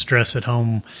having stress at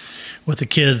home with the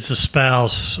kids, the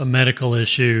spouse, a medical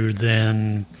issue,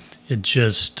 then it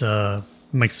just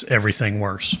makes everything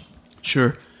worse.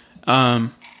 Sure.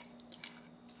 On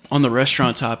the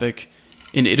restaurant topic,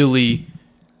 in Italy,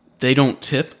 they don't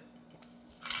tip.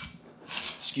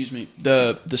 Excuse me.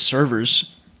 The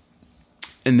servers,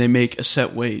 and they make a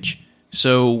set wage.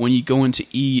 So when you go in to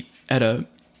eat at a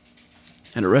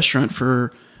restaurant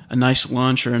for a nice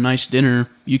lunch or a nice dinner,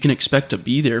 you can expect to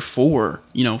be there for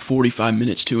 45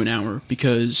 minutes to an hour,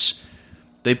 because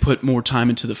they put more time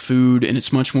into the food and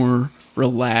it's much more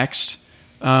relaxed.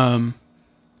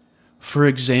 For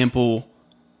example,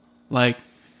 like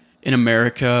in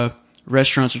America,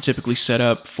 restaurants are typically set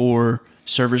up for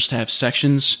servers to have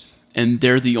sections, and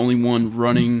they're the only one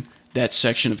running that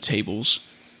section of tables.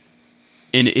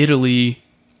 In Italy,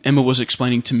 Emma was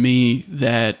explaining to me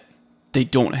that they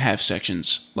don't have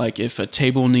sections. Like if a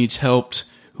table needs helped,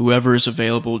 whoever is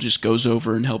available just goes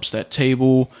over and helps that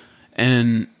table,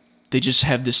 and they just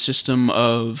have this system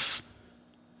of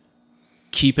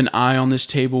keep an eye on this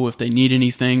table. If they need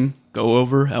anything, go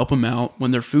over, help them out.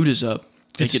 When their food is up,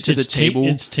 take it to the table.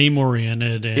 It's team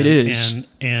oriented. It is,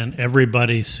 and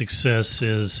everybody's success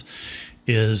is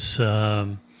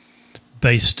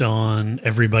based on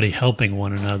everybody helping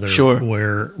one another. Sure.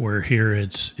 Where here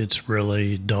it's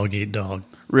really dog eat dog.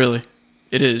 Really,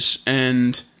 it is,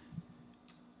 and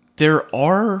there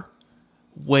are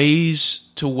ways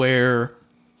to where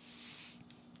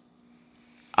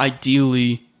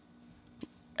ideally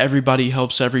everybody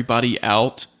helps everybody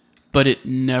out, but it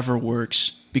never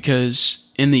works, because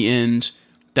in the end,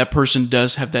 that person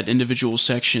does have that individual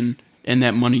section and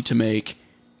that money to make,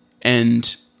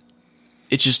 and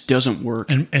it just doesn't work.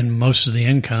 And most of the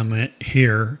income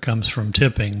here comes from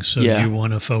tipping, so Yeah. you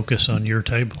want to focus on your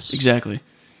tables. Exactly.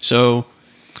 So,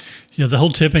 the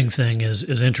whole tipping thing is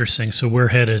interesting. So we're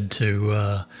headed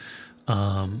to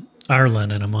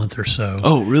Ireland in a month or so.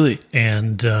 oh, really?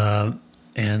 And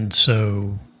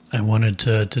so I wanted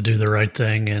to do the right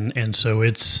thing, and so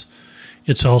it's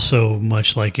it's also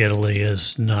much like Italy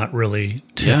is not really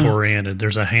tip oriented.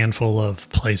 There's a handful of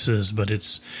places, but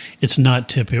it's not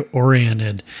tip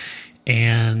oriented,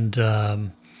 and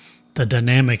the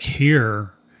dynamic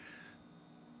here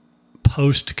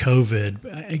post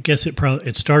COVID, I guess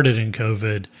it started in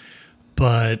COVID,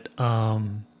 but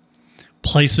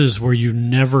places where you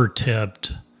never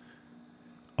tipped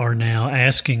are now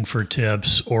asking for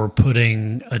tips or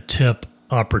putting a tip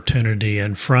opportunity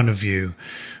in front of you,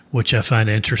 which I find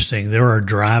interesting. There are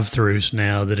drive-throughs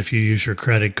now that if you use your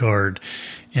credit card,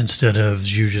 instead of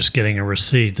you just getting a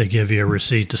receipt, they give you a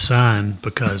receipt to sign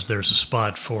because there's a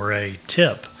spot for a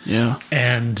tip. Yeah.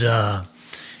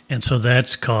 And so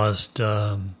that's caused,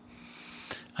 I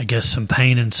guess, some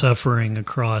pain and suffering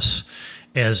across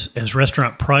as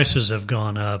restaurant prices have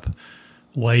gone up,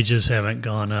 wages haven't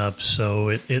gone up. So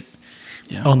it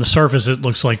on the surface, it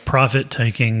looks like profit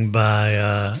taking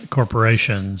by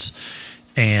corporations.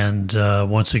 And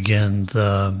once again,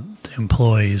 the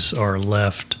employees are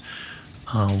left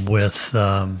with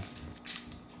the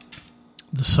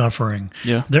suffering.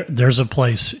 Yeah. There's a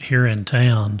place here in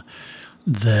town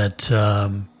that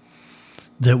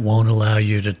won't allow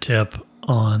you to tip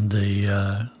on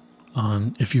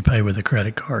if you pay with a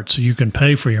credit card. So you can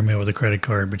pay for your meal with a credit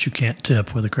card, but you can't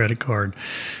tip with a credit card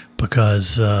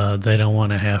because they don't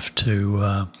want to have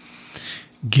to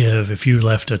give. If you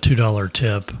left a $2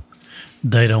 tip,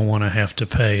 they don't want to have to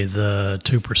pay the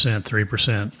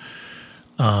 2%,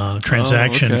 3%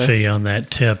 transaction fee on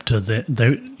that tip to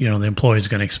the employee's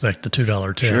going to expect the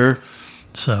 $2 tip. Sure.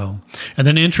 So, and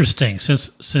then interesting,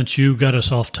 since you got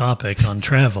us off topic on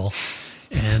travel,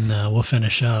 and we'll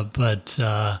finish up, but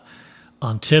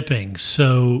on tipping.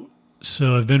 So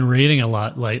I've been reading a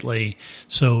lot lately.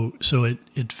 So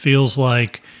it feels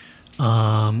like,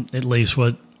 at least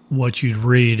what you'd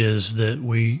read is that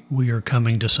we are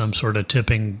coming to some sort of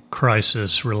tipping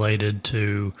crisis related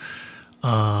to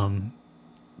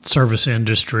service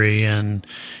industry and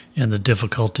the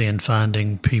difficulty in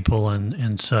finding people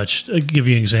and such. I'll give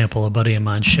you an example. A buddy of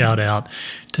mine, shout out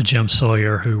to Jim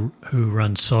Sawyer, who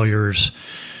runs Sawyer's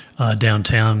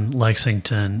downtown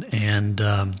Lexington,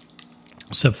 and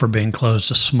except for being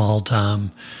closed a small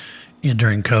time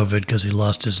during COVID because he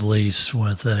lost his lease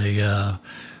with a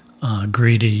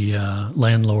greedy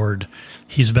landlord,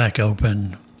 he's back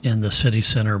open in the city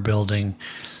center building.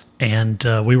 And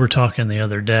we were talking the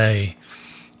other day,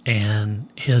 and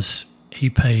he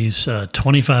pays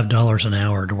 $25 an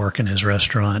hour to work in his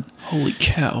restaurant. Holy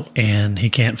cow. And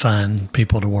he can't find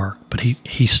people to work, but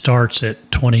he starts at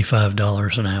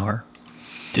 $25 an hour.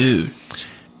 Dude.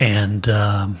 And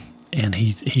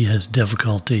he has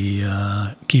difficulty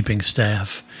keeping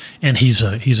staff. And he's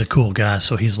a cool guy,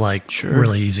 so he's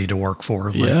really easy to work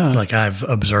for. Like I've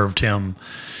observed him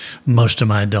most of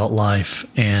my adult life,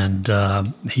 and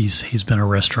he's been a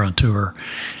restaurateur.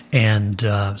 And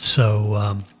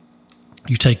so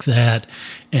you take that,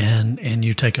 and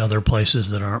you take other places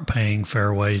that aren't paying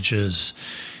fair wages,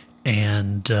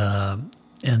 and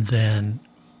then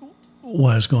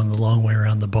what is going the long way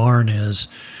around the barn is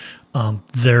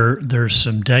there's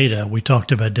some data. We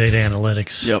talked about data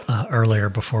analytics earlier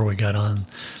before we got on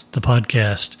the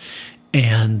podcast,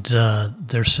 and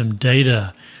there's some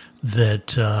data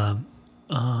that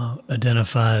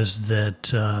identifies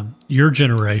that your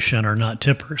generation are not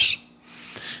tippers.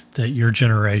 That your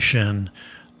generation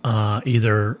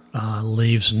either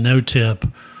leaves no tip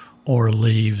or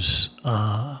leaves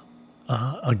a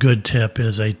good tip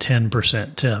is a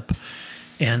 10% tip.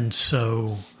 And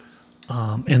so,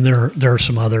 and there are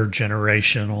some other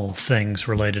generational things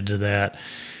related to that,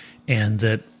 and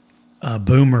that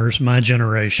boomers, my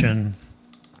generation,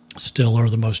 still are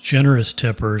the most generous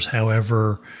tippers.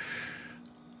 However,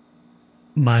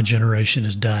 my generation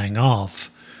is dying off.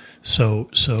 So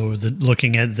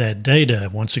looking at that data,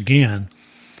 once again,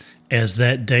 as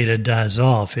that data dies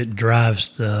off, it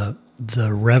drives the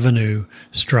revenue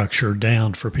structure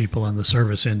down for people in the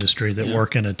service industry that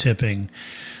work in a tipping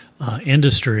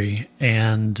industry,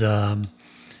 and then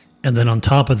on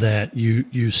top of that,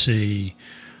 you see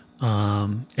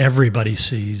everybody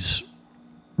sees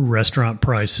restaurant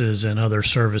prices and other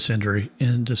service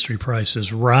industry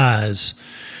prices rise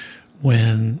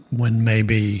when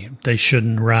maybe they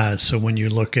shouldn't rise. So when you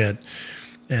look at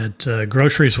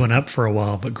groceries went up for a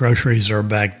while, but groceries are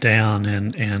back down,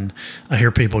 and I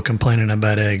hear people complaining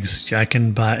about eggs. I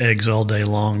can buy eggs all day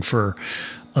long for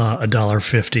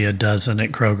 $1.50 a dozen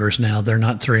at Kroger's now. They're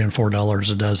not $3 and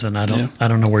 $4 a dozen. I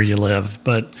don't know where you live,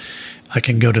 but I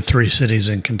can go to 3 cities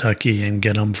in Kentucky and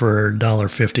get them for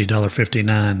 $1.50,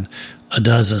 $1.59 a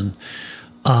dozen.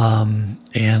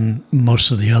 And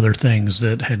most of the other things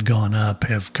that had gone up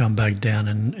have come back down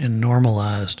and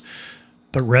normalized.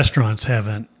 But restaurants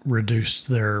haven't reduced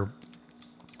their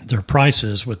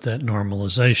prices with that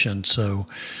normalization.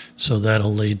 So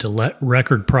that'll lead to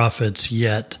record profits,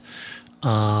 yet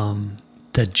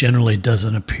that generally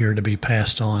doesn't appear to be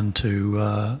passed on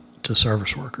to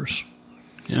service workers.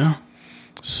 Yeah.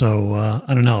 So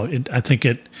I don't know. I think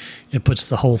it puts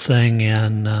the whole thing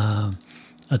in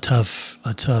a tough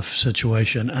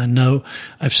situation. I know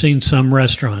I've seen some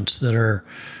restaurants that are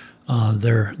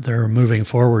their moving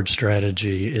forward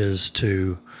strategy is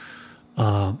to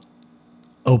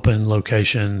open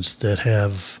locations that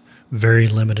have very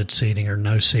limited seating or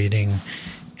no seating,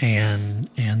 and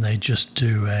they just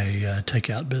do a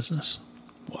takeout business.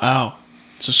 Wow.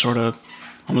 It's a sort of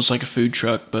almost like a food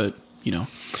truck, but a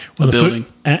building.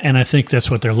 And I think that's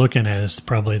what they're looking at is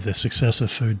probably the success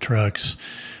of food trucks,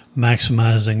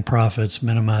 maximizing profits,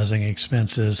 minimizing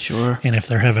expenses. Sure. And if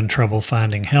they're having trouble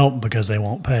finding help because they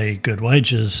won't pay good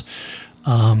wages,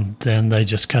 then they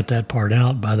just cut that part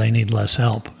out by they need less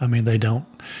help. I mean, they don't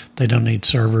need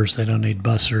servers, they don't need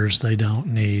bussers, they don't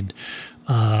need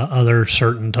other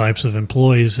certain types of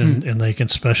employees, and they can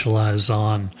specialize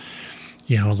on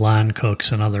line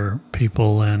cooks and other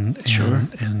people, and sure.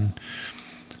 and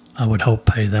I would hope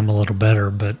pay them a little better,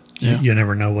 but you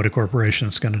never know what a corporation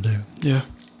is going to do. Yeah.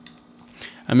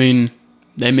 I mean,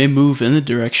 they may move in the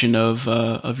direction of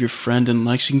your friend in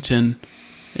Lexington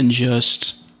and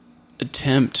just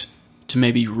attempt to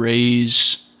maybe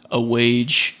raise a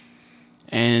wage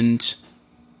and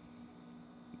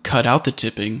cut out the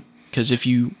tipping. Because if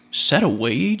you set a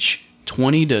wage,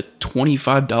 $20 to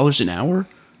 $25 an hour,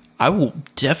 I will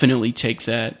definitely take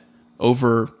that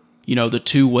over, the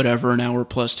 $2 whatever an hour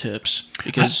plus tips.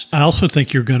 Because I also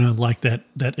think you're going to like that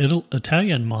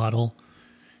Italian model.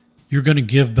 You're going to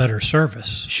give better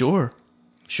service. Sure.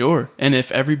 And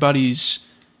if everybody's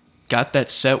got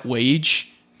that set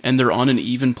wage and they're on an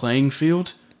even playing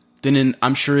field, then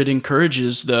I'm sure it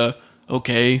encourages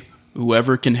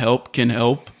whoever can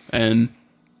help, and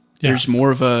there's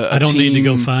more of a I don't team. need to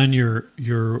go find your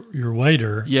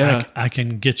waiter. Yeah. I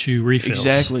can get you refills.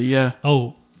 Exactly, yeah.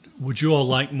 Oh, would you all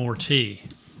like more tea?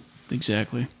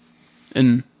 Exactly.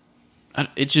 And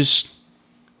it just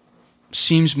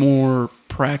seems more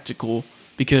practical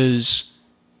because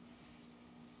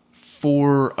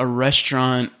for a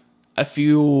restaurant, I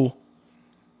feel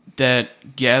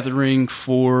that gathering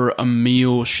for a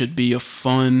meal should be a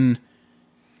fun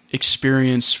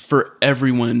experience for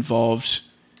everyone involved.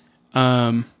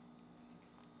 But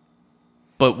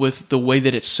with the way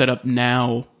that it's set up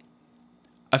now,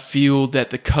 I feel that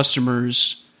the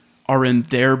customers are in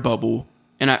their bubble,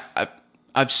 and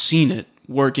I've seen it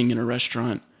working in a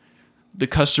restaurant. The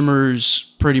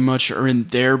customers pretty much are in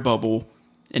their bubble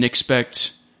and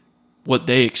expect what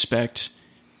they expect,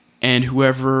 and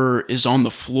whoever is on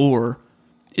the floor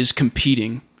is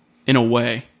competing in a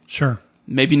way. Sure.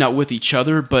 Maybe not with each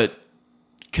other, but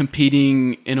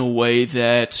competing in a way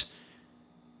that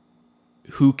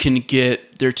who can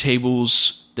get their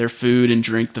tables, their food and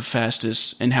drink the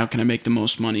fastest, and how can I make the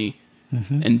most money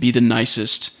and be the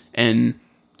nicest, and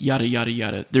yada, yada,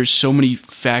 yada. There's so many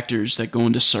factors that go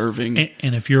into serving.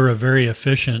 And if you're a very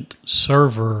efficient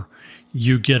server,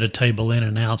 you get a table in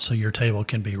and out so your table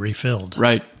can be refilled.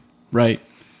 Right.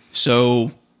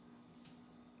 So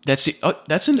that's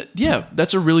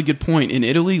a really good point. In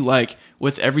Italy, like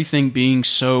with everything being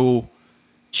so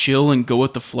chill and go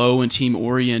with the flow and team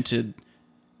oriented,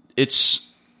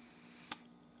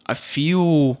 I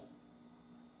feel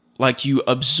like you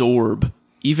absorb,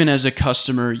 even as a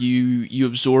customer, you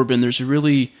absorb, and there's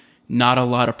really not a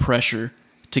lot of pressure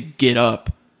to get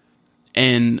up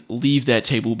and leave that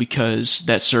table because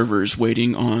that server is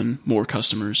waiting on more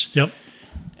customers. Yep.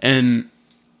 And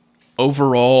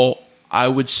overall, I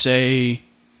would say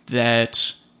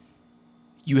that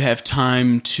you have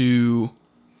time to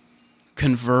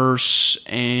converse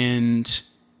and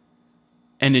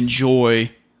enjoy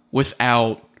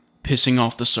without pissing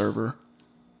off the server.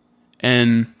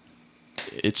 And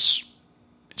it's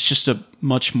just a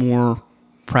much more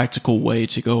practical way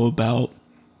to go about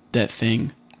that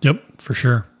thing. Yep, for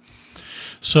sure.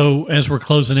 So as we're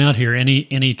closing out here,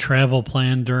 any travel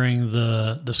plan during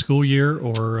the school year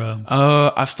or?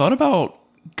 I've thought about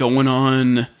going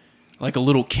on like a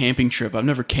little camping trip. I've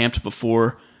never camped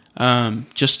before.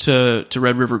 Just to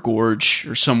Red River Gorge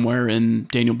or somewhere in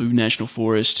Daniel Boone National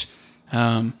Forest,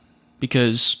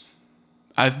 because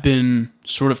I've been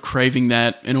sort of craving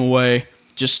that in a way,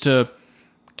 just to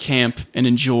camp and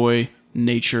enjoy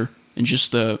nature and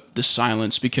just the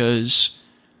silence, because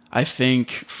I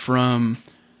think from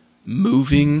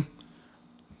moving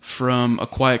from a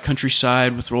quiet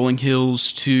countryside with rolling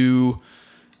hills to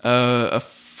a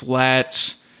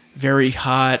flat, very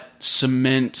hot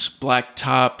cement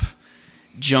blacktop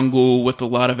jungle with a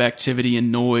lot of activity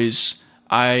and noise.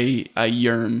 I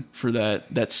yearn for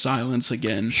that silence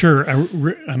again. Sure.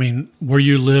 I mean, where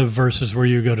you live versus where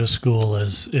you go to school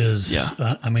is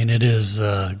Yeah. I mean, it is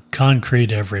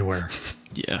concrete everywhere.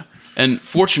 Yeah. And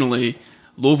fortunately,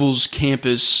 Louisville's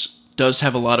campus does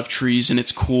have a lot of trees, and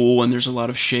it's cool, and there's a lot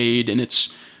of shade, and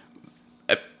it's,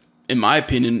 in my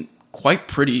opinion, quite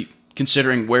pretty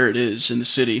considering where it is in the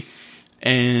city.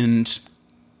 And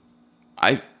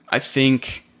I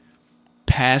think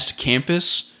past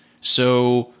campus,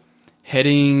 so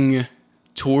heading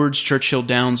towards Churchill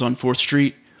Downs on 4th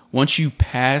Street, once you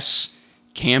pass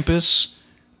campus,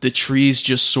 the trees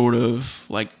just sort of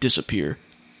like disappear,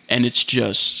 and it's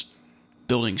just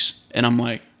buildings. And I'm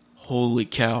like, holy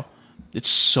cow, it's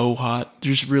so hot.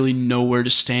 There's really nowhere to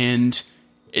stand.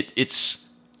 It's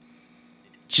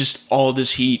just all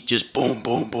this heat, just boom,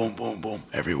 boom, boom, boom, boom,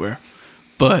 everywhere.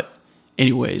 But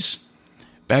anyways,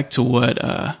 back to what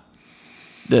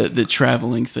the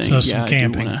traveling thing. So some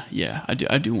camping. I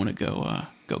do want to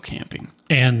go camping.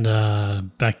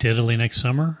 And back to Italy next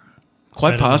summer?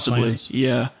 Quite possibly,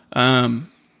 yeah.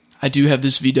 I do have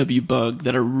this VW bug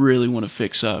that I really want to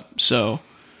fix up. So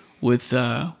with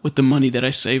the money that I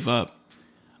save up,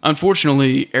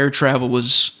 unfortunately, air travel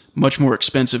was much more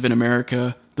expensive in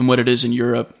America than what it is in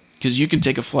Europe, because you can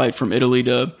take a flight from Italy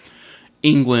to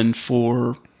England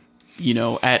for,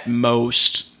 at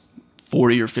most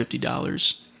 $40 or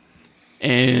 $50.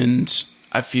 And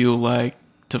I feel like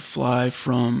to fly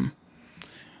from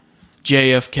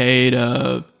JFK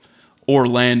to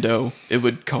Orlando, it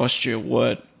would cost you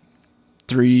what,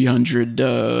 $300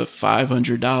 to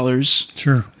 $500.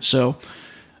 Sure. So,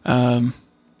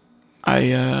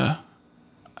 I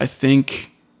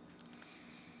think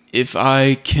if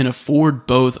I can afford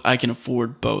both, I can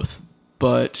afford both.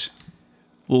 But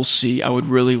we'll see. I would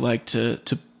really like to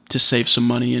save some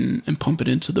money and pump it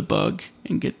into the bug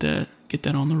and get that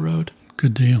on the road.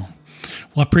 Good deal.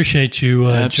 Well, I appreciate you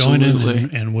Absolutely.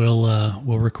 joining, and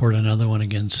we'll record another one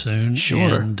again soon.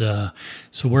 Sure. And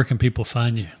so where can people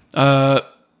find you?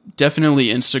 Definitely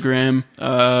Instagram.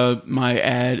 My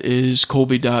ad is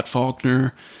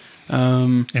colby.faulkner.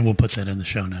 And we'll put that in the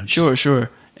show notes. Sure.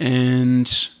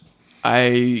 And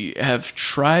I have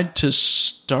tried to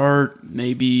start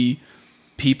maybe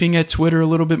peeping at Twitter a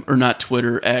little bit, or not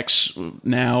Twitter, X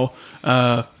now,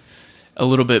 a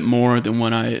little bit more than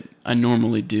what I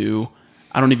normally do.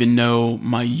 I don't even know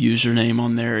my username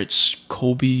on there. It's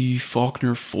Colby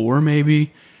Faulkner 4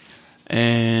 maybe.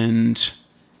 And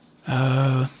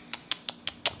that's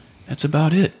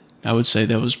about it. I would say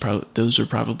those are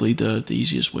probably the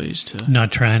easiest ways to.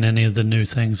 Not trying any of the new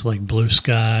things like Blue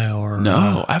Sky or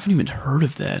No, I haven't even heard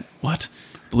of that. What?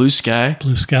 Blue Sky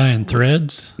and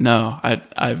Threads? No,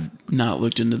 I've not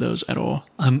looked into those at all.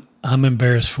 I'm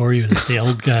embarrassed for you that the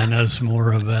old guy knows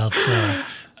more about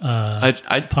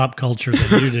pop culture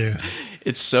than you do.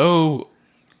 It's so.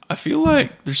 I feel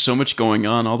like there's so much going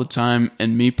on all the time,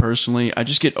 and me personally, I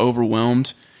just get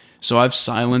overwhelmed. So I've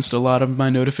silenced a lot of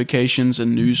my notifications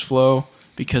and news flow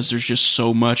because there's just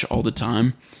so much all the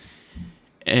time.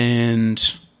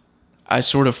 And I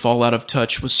sort of fall out of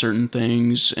touch with certain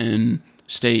things and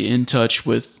stay in touch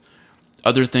with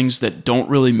other things that don't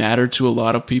really matter to a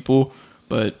lot of people,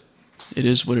 but it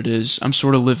is what it is. I'm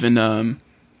sort of living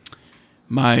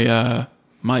my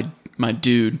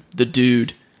dude,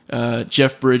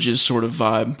 Jeff Bridges sort of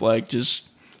vibe, like just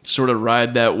sort of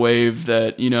ride that wave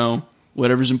that,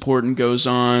 whatever's important goes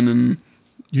on. And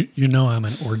you know I'm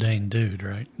an ordained dude,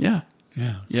 right? Yeah.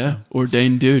 So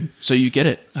Ordained dude. So you get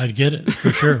it. I'd get it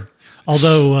for sure.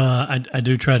 Although I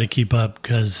do try to keep up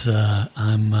because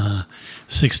I'm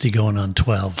 60 going on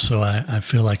 12, so I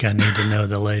feel like I need to know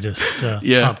the latest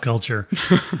pop culture.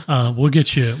 We'll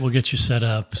get you set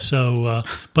up. So,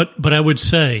 but I would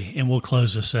say, and we'll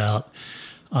close this out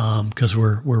because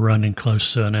we're running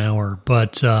close to an hour.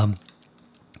 But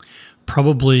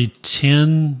probably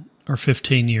 10 or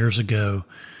 15 years ago,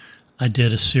 I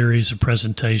did a series of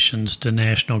presentations to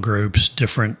national groups,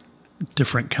 different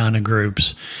kind of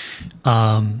groups,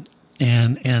 and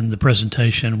the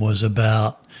presentation was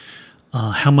about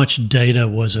how much data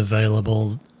was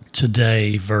available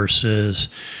today versus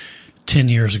 10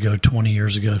 years ago, 20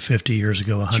 years ago, 50 years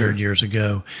ago, 100 Sure. years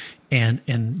ago,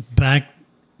 and back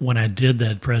when I did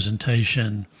that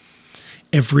presentation,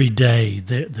 every day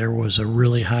there was a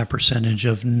really high percentage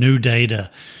of new data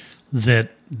that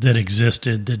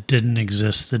existed that didn't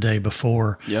exist the day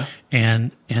before. Yeah.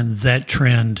 And that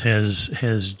trend has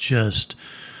just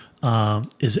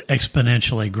is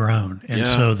exponentially grown. And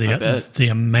so the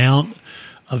amount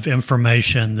of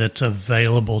information that's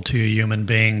available to a human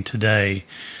being today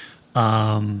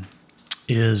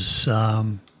is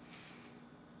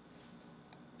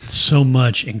so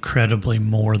much incredibly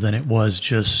more than it was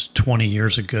just 20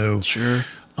 years ago. Sure.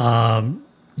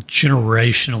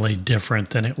 Generationally different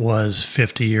than it was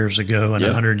 50 years ago and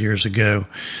 100 years ago.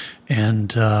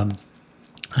 And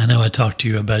I know I talked to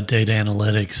you about data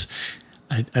analytics.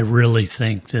 I really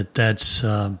think that's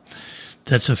a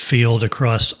field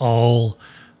across all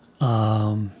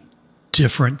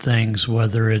different things,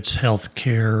 whether it's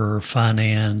healthcare or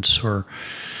finance or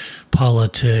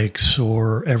politics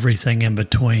or everything in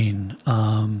between,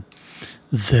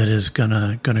 that is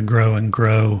gonna grow and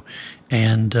grow.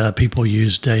 And people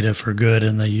use data for good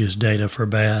and they use data for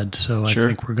bad. So I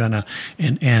think we're gonna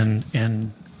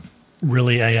and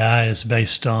really AI is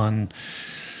based on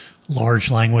large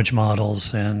language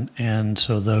models, and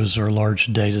so those are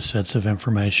large data sets of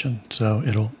information. So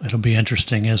it'll be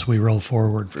interesting as we roll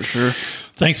forward. For sure.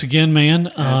 Thanks again, man.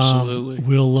 Absolutely.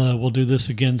 We'll do this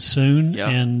again soon. Yeah.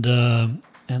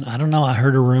 And I don't know, I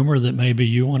heard a rumor that maybe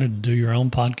you wanted to do your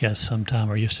own podcast sometime.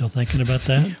 Are you still thinking about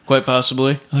that? Quite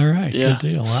possibly. All right. Yeah. Good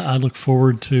deal. I look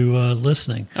forward to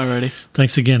listening. Alrighty.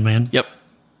 Thanks again, man. Yep.